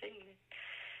same thing.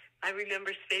 I remember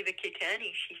Sveva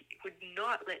Keitany, she would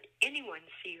not let anyone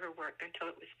see her work until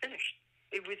it was finished.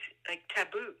 It was like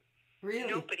taboo. Really?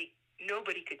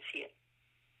 Nobody could see it.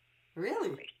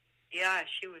 Really? Yeah,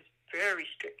 she was very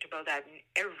strict about that, and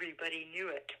everybody knew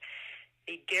it.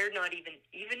 They dared not even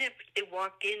if they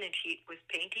walked in and she was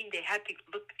painting, they had to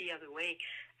look the other way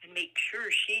and make sure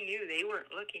she knew they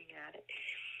weren't looking at it.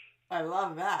 I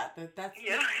love that. That's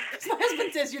yeah. My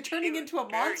husband says you're turning into a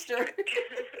monster.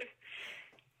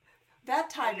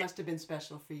 That time must have been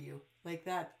special for you. Like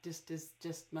that just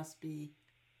must be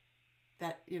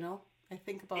that, I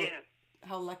think about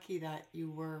how lucky that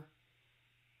you were.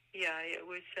 Yeah, it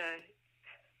was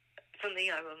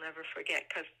something I will never forget,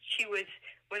 because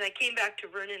when I came back to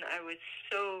Vernon, I was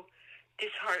so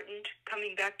disheartened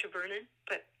coming back to Vernon,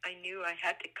 but I knew I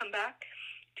had to come back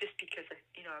just because,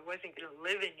 I wasn't going to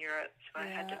live in Europe, so I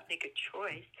had to make a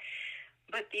choice.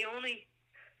 But the only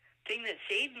thing that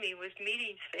saved me was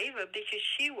meeting Sveva, because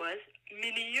she was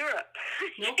mini Europe.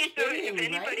 No kidding, if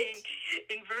anybody right?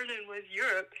 in Vernon was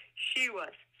Europe, she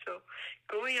was. So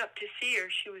going up to see her,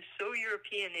 she was so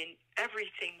European in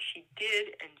everything she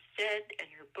did and said, and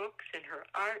her books and her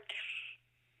art,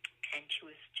 and she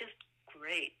was just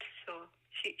great. So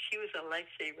she was a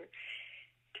lifesaver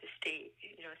to staying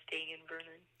in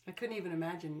Vernon. I couldn't even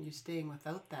imagine you staying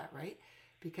without that, right?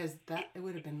 Because it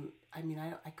would have been,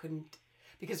 I couldn't,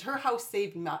 because her house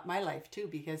saved my life too,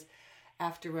 because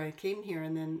after I came here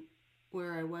and then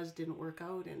where I was didn't work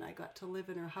out and I got to live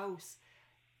in her house.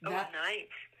 Nice.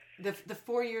 The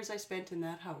 4 years I spent in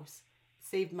that house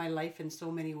saved my life in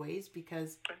so many ways,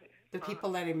 because the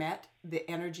people that I met, the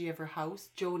energy of her house,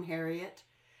 Joan Harriet,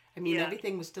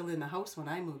 everything was still in the house when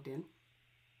I moved in.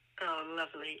 Oh,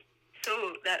 lovely.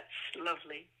 So that's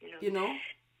lovely,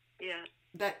 Yeah.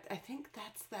 I think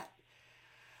that's that.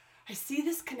 I see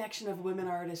this connection of women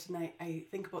artists, and I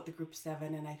think about the Group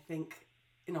 7, and I think,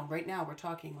 right now we're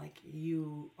talking like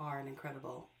you are an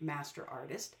incredible master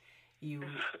artist. You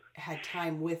had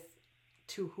time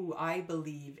to who I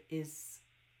believe is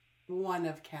one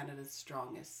of Canada's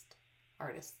strongest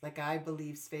artists. Like, I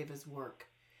believe Sveva's work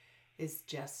is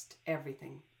just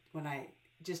everything.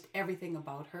 Just everything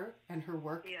about her and her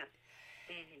work. Yeah.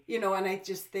 Mm-hmm. And I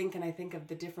just think, and I think of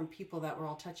the different people that we're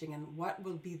all touching, and what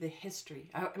will be the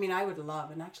history. I would love,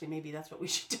 and actually maybe that's what we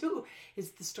should do,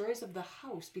 is the stories of the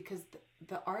house, because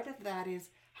the art of that is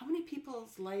how many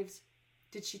people's lives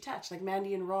did she touch? Like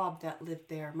Mandy and Rob that lived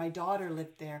there. My daughter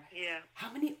lived there. Yeah.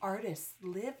 How many artists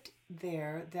lived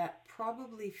there that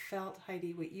probably felt,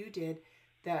 Heidi, what you did,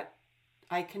 that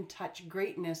I can touch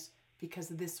greatness because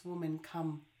this woman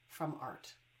come from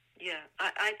art? Yeah,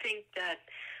 I think that,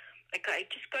 like, I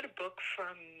just got a book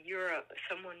from Europe.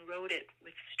 Someone wrote it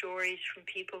with stories from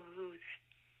people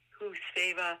whose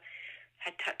Sveva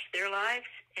had touched their lives,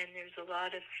 and there's a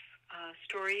lot of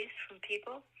stories from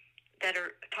people that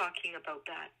are talking about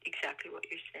that, exactly what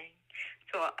you're saying.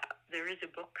 So there is a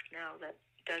book now that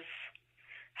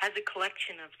has a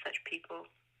collection of such people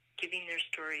giving their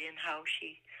story and how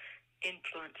she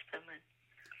influenced them. And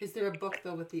is there a book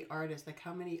though with the artists? Like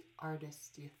how many artists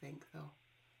do you think though?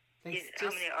 Like how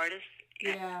many artists?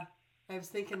 Yeah, I was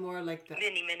thinking more like the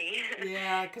many.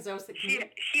 Yeah, because I was thinking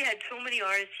she had so many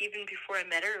artists even before I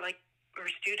met her. Like her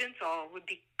students all would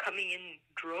be coming in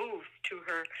droves to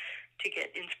her to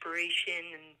get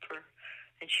inspiration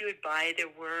and she would buy their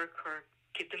work or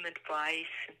give them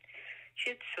advice. And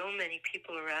she had so many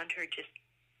people around her just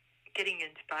getting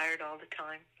inspired all the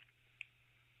time.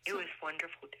 It was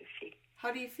wonderful to see.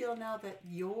 How do you feel now that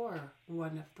you're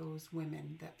one of those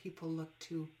women that people look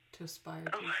to aspire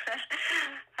to?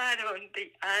 I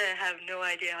have no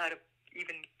idea how to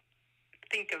even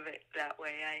think of it that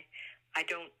way. I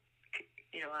don't,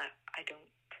 I don't.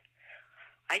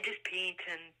 I just paint,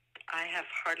 and I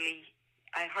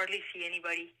hardly see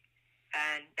anybody.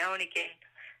 And now and again,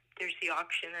 there's the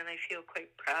auction, and I feel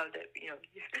quite proud that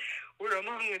we're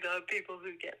among the people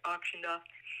who get auctioned off.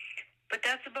 But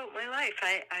that's about my life.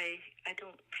 I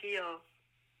don't feel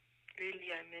really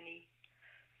I'm any,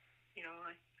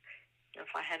 if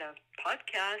I had a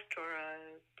podcast or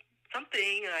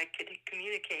something, I could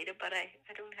communicate it, but I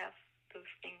don't have those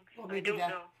things. Well, I don't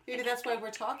know. Maybe that's why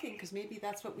we're talking, because maybe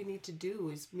that's what we need to do,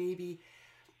 is maybe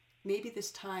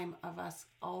this time of us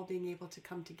all being able to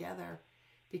come together.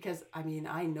 Because, I mean,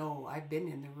 I know I've been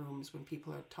in the rooms when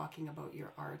people are talking about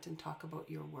your art and talk about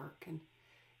your work and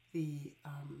the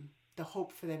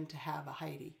hope for them to have a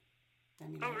Heidi. I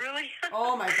mean, really?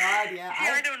 Oh my God, yeah.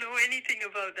 I don't know anything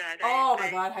about that.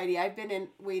 My God, Heidi, I've been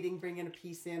bringing a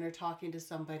piece in or talking to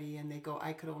somebody and they go,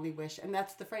 I could only wish, and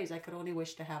that's the phrase, I could only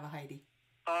wish to have a Heidi.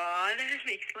 Oh, that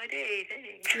makes my day,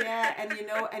 thanks. Yeah, and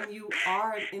and you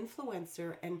are an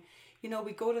influencer, and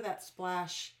we go to that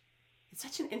splash. It's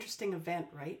such an interesting event,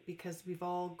 right? Because we've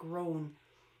all grown.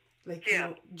 Like,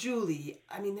 Julie,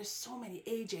 I mean, there's so many,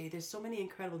 AJ, there's so many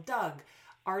incredible, Doug,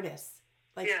 artists.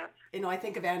 Like, I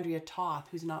think of Andrea Toth,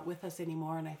 who's not with us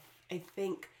anymore, and I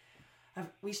think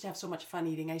we used to have so much fun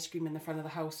eating ice cream in the front of the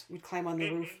house. We'd climb on the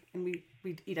roof, and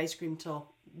we'd eat ice cream till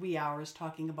wee hours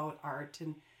talking about art,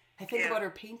 and I think about her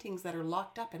paintings that are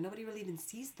locked up, and nobody really even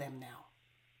sees them now.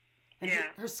 And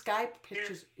her sky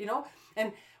pictures,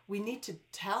 and we need to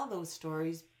tell those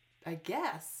stories, I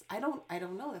guess. I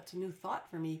don't know. That's a new thought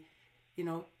for me.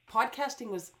 Podcasting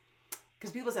was,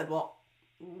 because people said, well,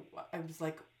 I was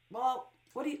like, well,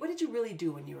 what did you really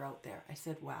do when you were out there? I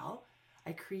said, well,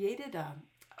 I created a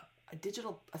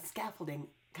digital scaffolding,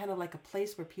 kind of like a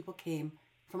place where people came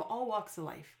from all walks of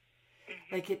life.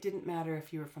 Mm-hmm. Like, it didn't matter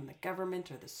if you were from the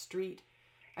government or the street.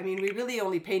 I mean, we really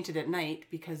only painted at night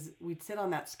because we'd sit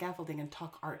on that scaffolding and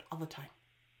talk art all the time.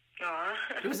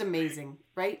 It was amazing,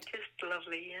 right? Just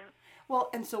lovely, yeah. Well,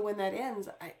 and so when that ends,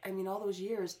 I mean, all those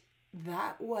years,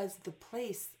 that was the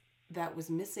place that was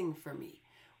missing for me,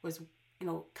 was,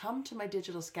 come to my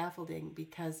digital scaffolding,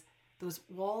 because those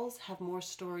walls have more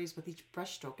stories with each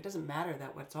brushstroke. It doesn't matter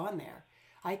that what's on there.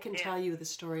 I can tell you the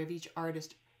story of each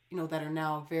artist, that are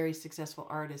now very successful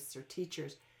artists or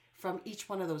teachers from each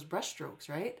one of those brushstrokes,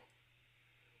 right?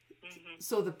 Mm-hmm.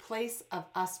 So the place of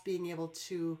us being able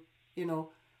to,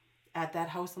 at that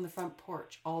house on the front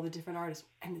porch, all the different artists,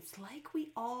 and it's like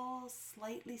we all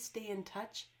slightly stay in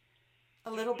touch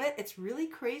a little bit. It's really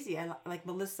crazy. I like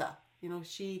Melissa,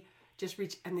 she just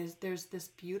reached, and there's this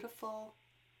beautiful,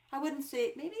 I wouldn't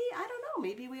say, maybe, I don't know,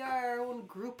 maybe we are our own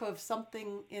group of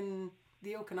something in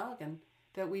the Okanagan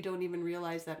that we don't even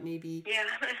realize that maybe. Yeah,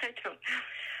 I don't.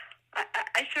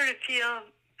 I sort of feel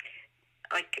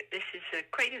like this is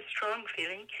quite a strong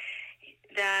feeling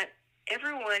that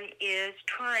everyone is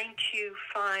trying to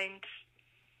find,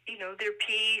 their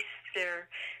peace, their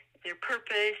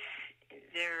purpose,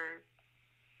 their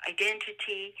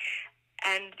identity,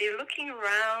 and they're looking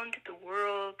around the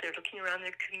world, they're looking around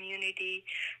their community,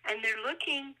 and they're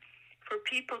looking for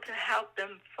people to help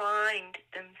them find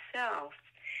themselves.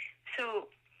 So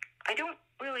I don't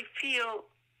really feel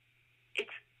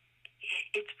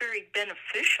it's very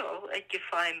beneficial, like if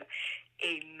I'm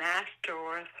a master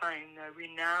or if I'm a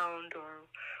renowned or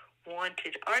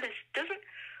wanted artist.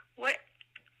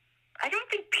 I don't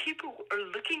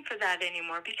looking for that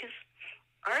anymore because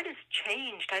art has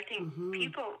changed. I think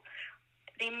people,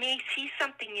 they may see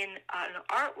something in an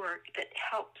artwork that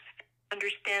helps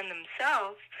understand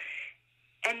themselves,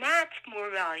 and that's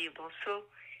more valuable. So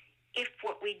if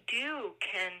what we do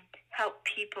can help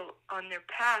people on their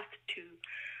path to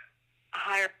a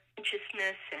higher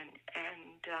consciousness and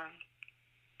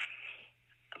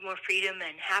more freedom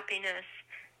and happiness,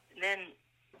 then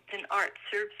art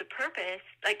serves a purpose.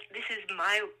 Like, this is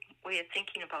my way of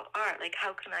thinking about art. Like,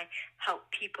 how can I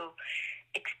help people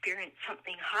experience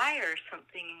something higher,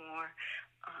 something more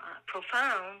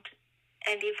profound?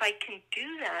 And if I can do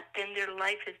that, then their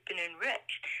life has been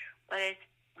enriched. But it's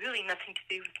really nothing to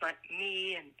do with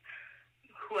me and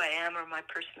who I am or my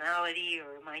personality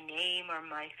or my name or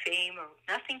my fame, or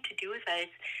nothing to do with that.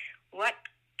 It's what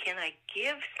can I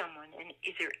give someone, and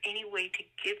is there any way to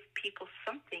give people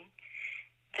something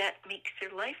that makes their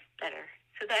life better?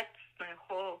 So that's my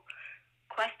whole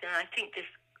question. I think this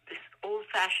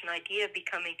old-fashioned idea of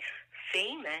becoming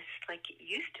famous, like it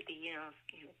used to be,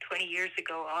 20 years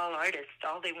ago, all artists,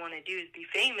 all they want to do is be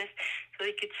famous so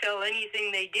they could sell anything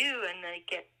they do and they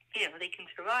get, they can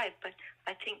survive. But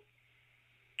I think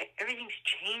everything's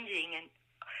changing, and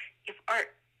if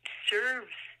art serves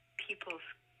people's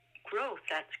growth,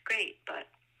 that's great. But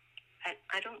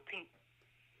I don't think,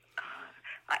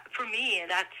 for me,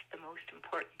 that's the most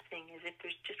important thing, is if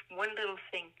there's just one little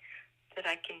thing that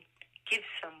I can give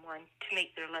someone to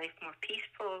make their life more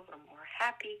peaceful or more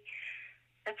happy,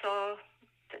 that's all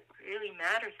that really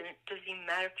matters. And it doesn't even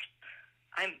matter if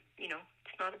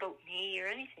it's not about me or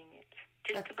anything. It's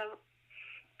just about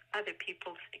other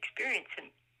people's experience and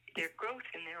their growth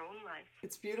in their own lives.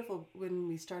 It's beautiful. When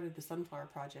we started the Sunflower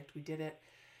Project, we did it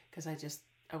because I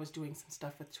was doing some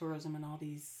stuff with tourism, and all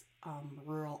these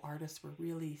rural artists were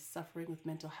really suffering with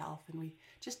mental health, and we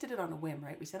just did it on a whim,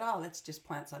 right? We said, let's just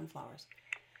plant sunflowers.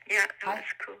 Yeah, that's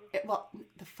cool.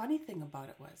 The funny thing about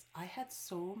it was I had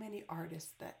so many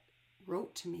artists that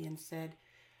wrote to me and said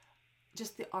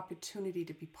just the opportunity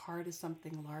to be part of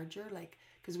something larger, like,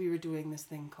 because we were doing this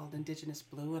thing called Indigenous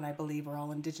Blue, and I believe we're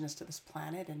all indigenous to this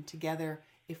planet, and together,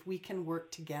 if we can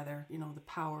work together, the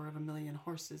power of a million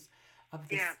horses of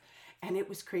this. Yeah. And it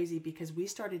was crazy because we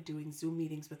started doing Zoom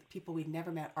meetings with people we'd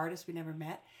never met, artists we never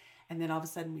met, and then all of a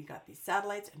sudden we got these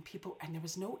satellites and people, and there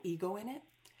was no ego in it,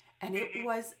 and it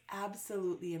was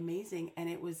absolutely amazing. And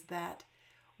it was that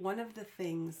one of the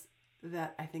things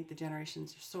that I think the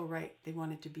generations are so right, they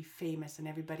wanted to be famous, and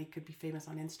everybody could be famous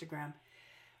on Instagram.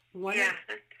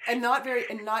 And not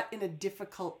in a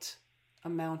difficult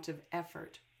amount of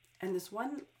effort. And this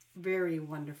one very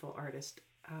wonderful artist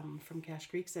from Cache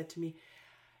Creek said to me,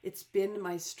 it's been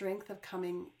my strength of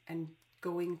coming and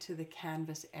going to the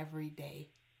canvas every day.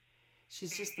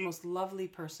 She's just the most lovely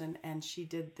person, and she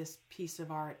did this piece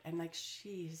of art, and like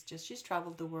she's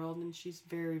traveled the world, and she's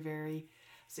very, very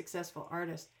successful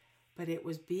artist. But it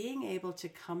was being able to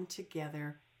come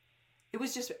together. It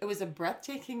was a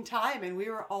breathtaking time, and we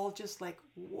were all just like,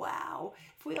 wow.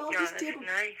 If we all nice.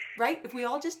 Right? If we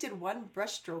all just did one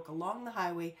brushstroke along the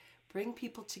highway, bring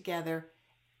people together,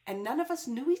 and none of us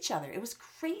knew each other. It was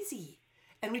crazy.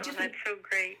 And that's so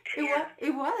great.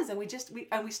 It was.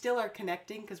 And we still are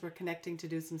connecting, because we're connecting to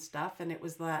do some stuff. And it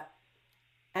was that,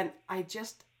 and I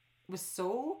just was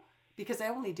so, because I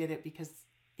only did it because,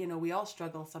 we all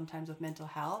struggle sometimes with mental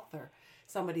health, or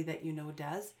somebody that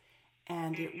does.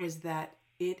 And it was that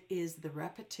it is the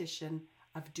repetition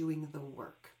of doing the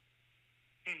work.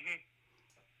 Mm-hmm.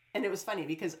 And it was funny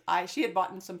because she had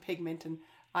bought some pigment, and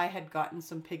I had gotten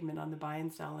some pigment on the buy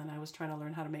and sell, and I was trying to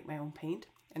learn how to make my own paint.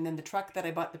 And then the truck that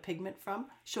I bought the pigment from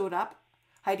showed up.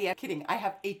 Heidi, I'm kidding. I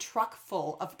have a truck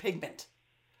full of pigment.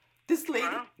 This lady,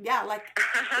 wow. Yeah, like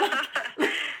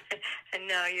And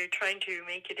now you're trying to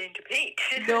make it into paint.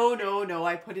 No.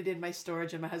 I put it in my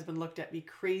storage, and my husband looked at me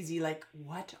crazy, like,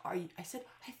 what are you? I said,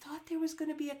 I thought there was going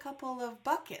to be a couple of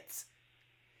buckets.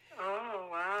 Oh,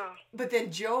 wow. But then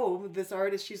Jo, this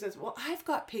artist, she says, well, I've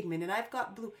got pigment and I've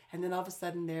got blue. And then all of a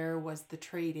sudden there was the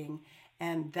trading.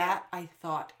 And that, I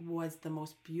thought, was the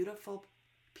most beautiful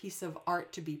piece of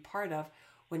art to be part of,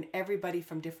 when everybody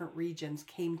from different regions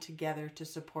came together to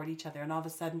support each other. And all of a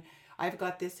sudden, I've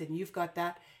got this and you've got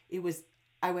that.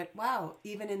 I went, wow,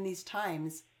 even in these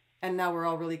times, and now we're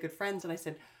all really good friends. And I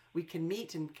said, we can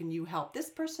meet, and can you help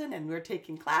this person? And we're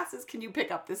taking classes. Can you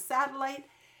pick up this satellite?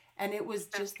 And it was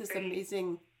just this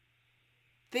amazing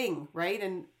thing, right?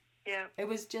 And it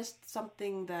was just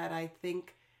something that I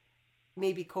think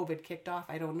maybe COVID kicked off.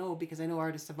 I don't know, because I know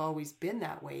artists have always been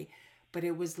that way. But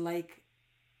it was like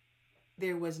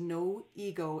there was no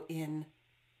ego in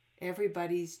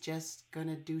everybody's just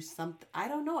gonna do something. I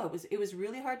don't know. It was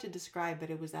really hard to describe, but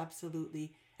it was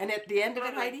absolutely. And at the end of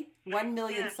it, Heidi, 1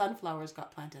 million sunflowers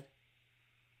got planted.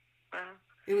 Wow.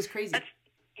 It was crazy.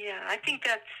 I think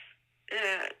that's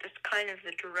kind of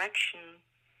the direction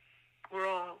we're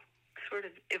all sort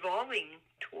of evolving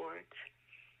towards.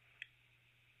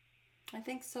 I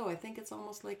think so. I think it's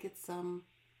almost like it's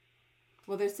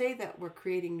well, they say that we're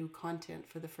creating new content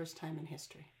for the first time in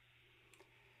history.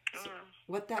 So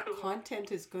what that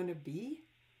content is going to be,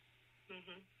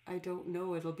 I don't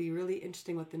know. It'll be really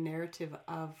interesting what the narrative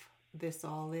of this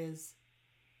all is.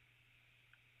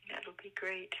 That'll be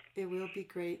great. It will be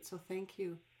great. So thank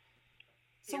you.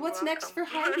 So You're what's welcome. next for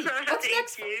Heidi?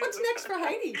 What's next for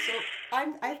Heidi? So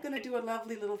I'm going to do a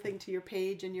lovely little thing to your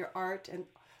page and your art, and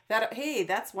that. Hey,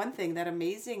 that's one thing. That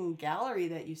amazing gallery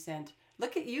that you sent.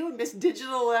 Look at you, Miss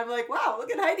Digital. I'm like, wow, look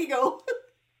at Heidi go.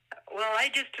 Well, I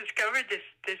just discovered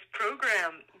this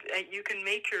program that you can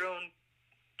make your own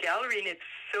gallery, and it's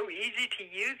so easy to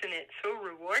use, and it's so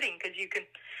rewarding because you can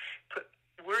put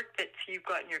work that you've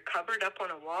got in your cupboard up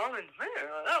on a wall, and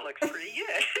that looks pretty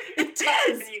good. It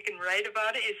does. And you can write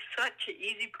about it. It's such an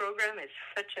easy program. It's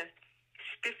such a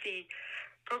spiffy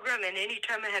program, and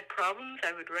anytime I had problems,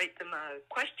 I would write them a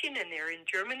question, and they're in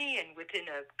Germany, and within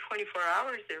 24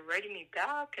 hours, they're writing me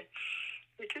back, and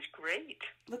it's just great.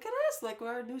 Look at us, like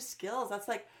our new skills. That's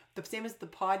like the same as the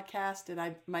podcast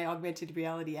and my augmented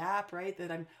reality app, right?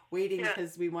 That I'm waiting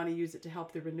because we want to use it to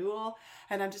help the renewal.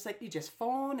 And I'm just like, you just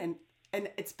phone, and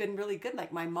it's been really good.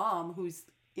 Like my mom, who's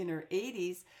in her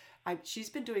 80s, she's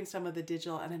been doing some of the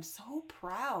digital, and I'm so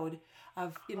proud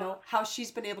of, how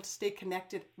she's been able to stay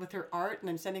connected with her art, and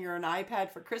I'm sending her an iPad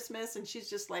for Christmas, and she's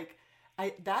just like,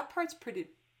 that part's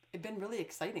it's been really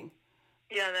exciting.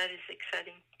 Yeah, that is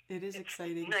exciting. It is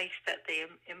exciting. Nice that they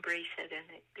embrace it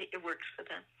and it works for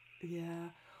them. Yeah.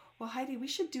 Well, Heidi, we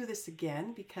should do this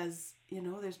again because,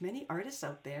 there's many artists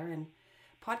out there, and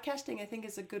podcasting, I think,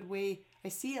 is a good way. I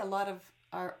see a lot of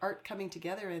our art coming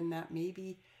together, and that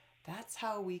maybe that's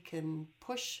how we can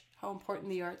push how important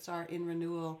the arts are in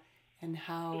renewal, and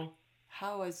how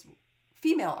as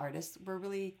female artists, we're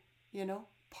really,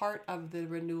 part of the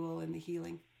renewal and the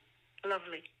healing.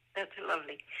 Lovely. That's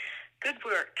lovely. Good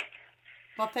work.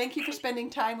 Well, thank you for spending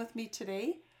time with me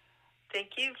today.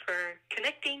 Thank you for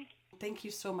connecting. Thank you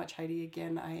so much, Heidi.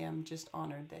 Again, I am just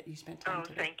honored that you spent time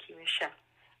today. Thank you, Michelle.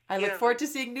 I look forward to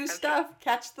seeing new stuff.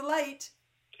 Catch the light.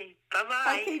 Okay,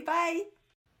 bye-bye. Okay, bye.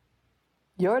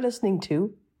 You're listening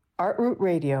to Art Root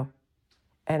Radio,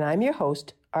 and I'm your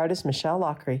host, artist Michelle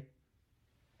Lockery.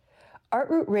 Art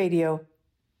Root Radio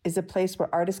is a place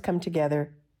where artists come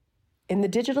together in the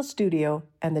digital studio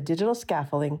and the digital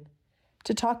scaffolding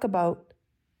to talk about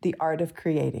the art of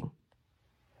creating.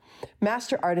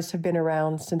 Master artists have been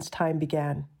around since time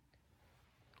began.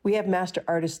 We have master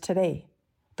artists today.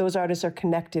 Those artists are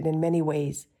connected in many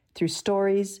ways, through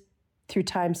stories, through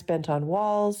time spent on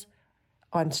walls,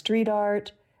 on street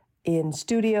art, in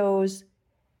studios.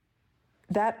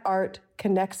 That art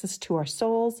connects us to our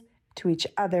souls, to each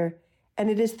other, and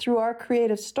it is through our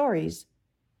creative stories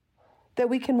that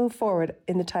we can move forward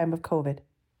in the time of COVID.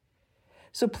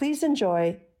 So please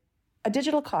enjoy a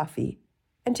digital coffee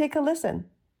and take a listen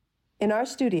in our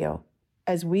studio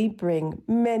as we bring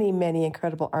many, many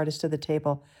incredible artists to the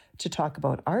table to talk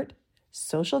about art,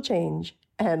 social change,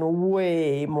 and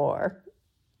way more.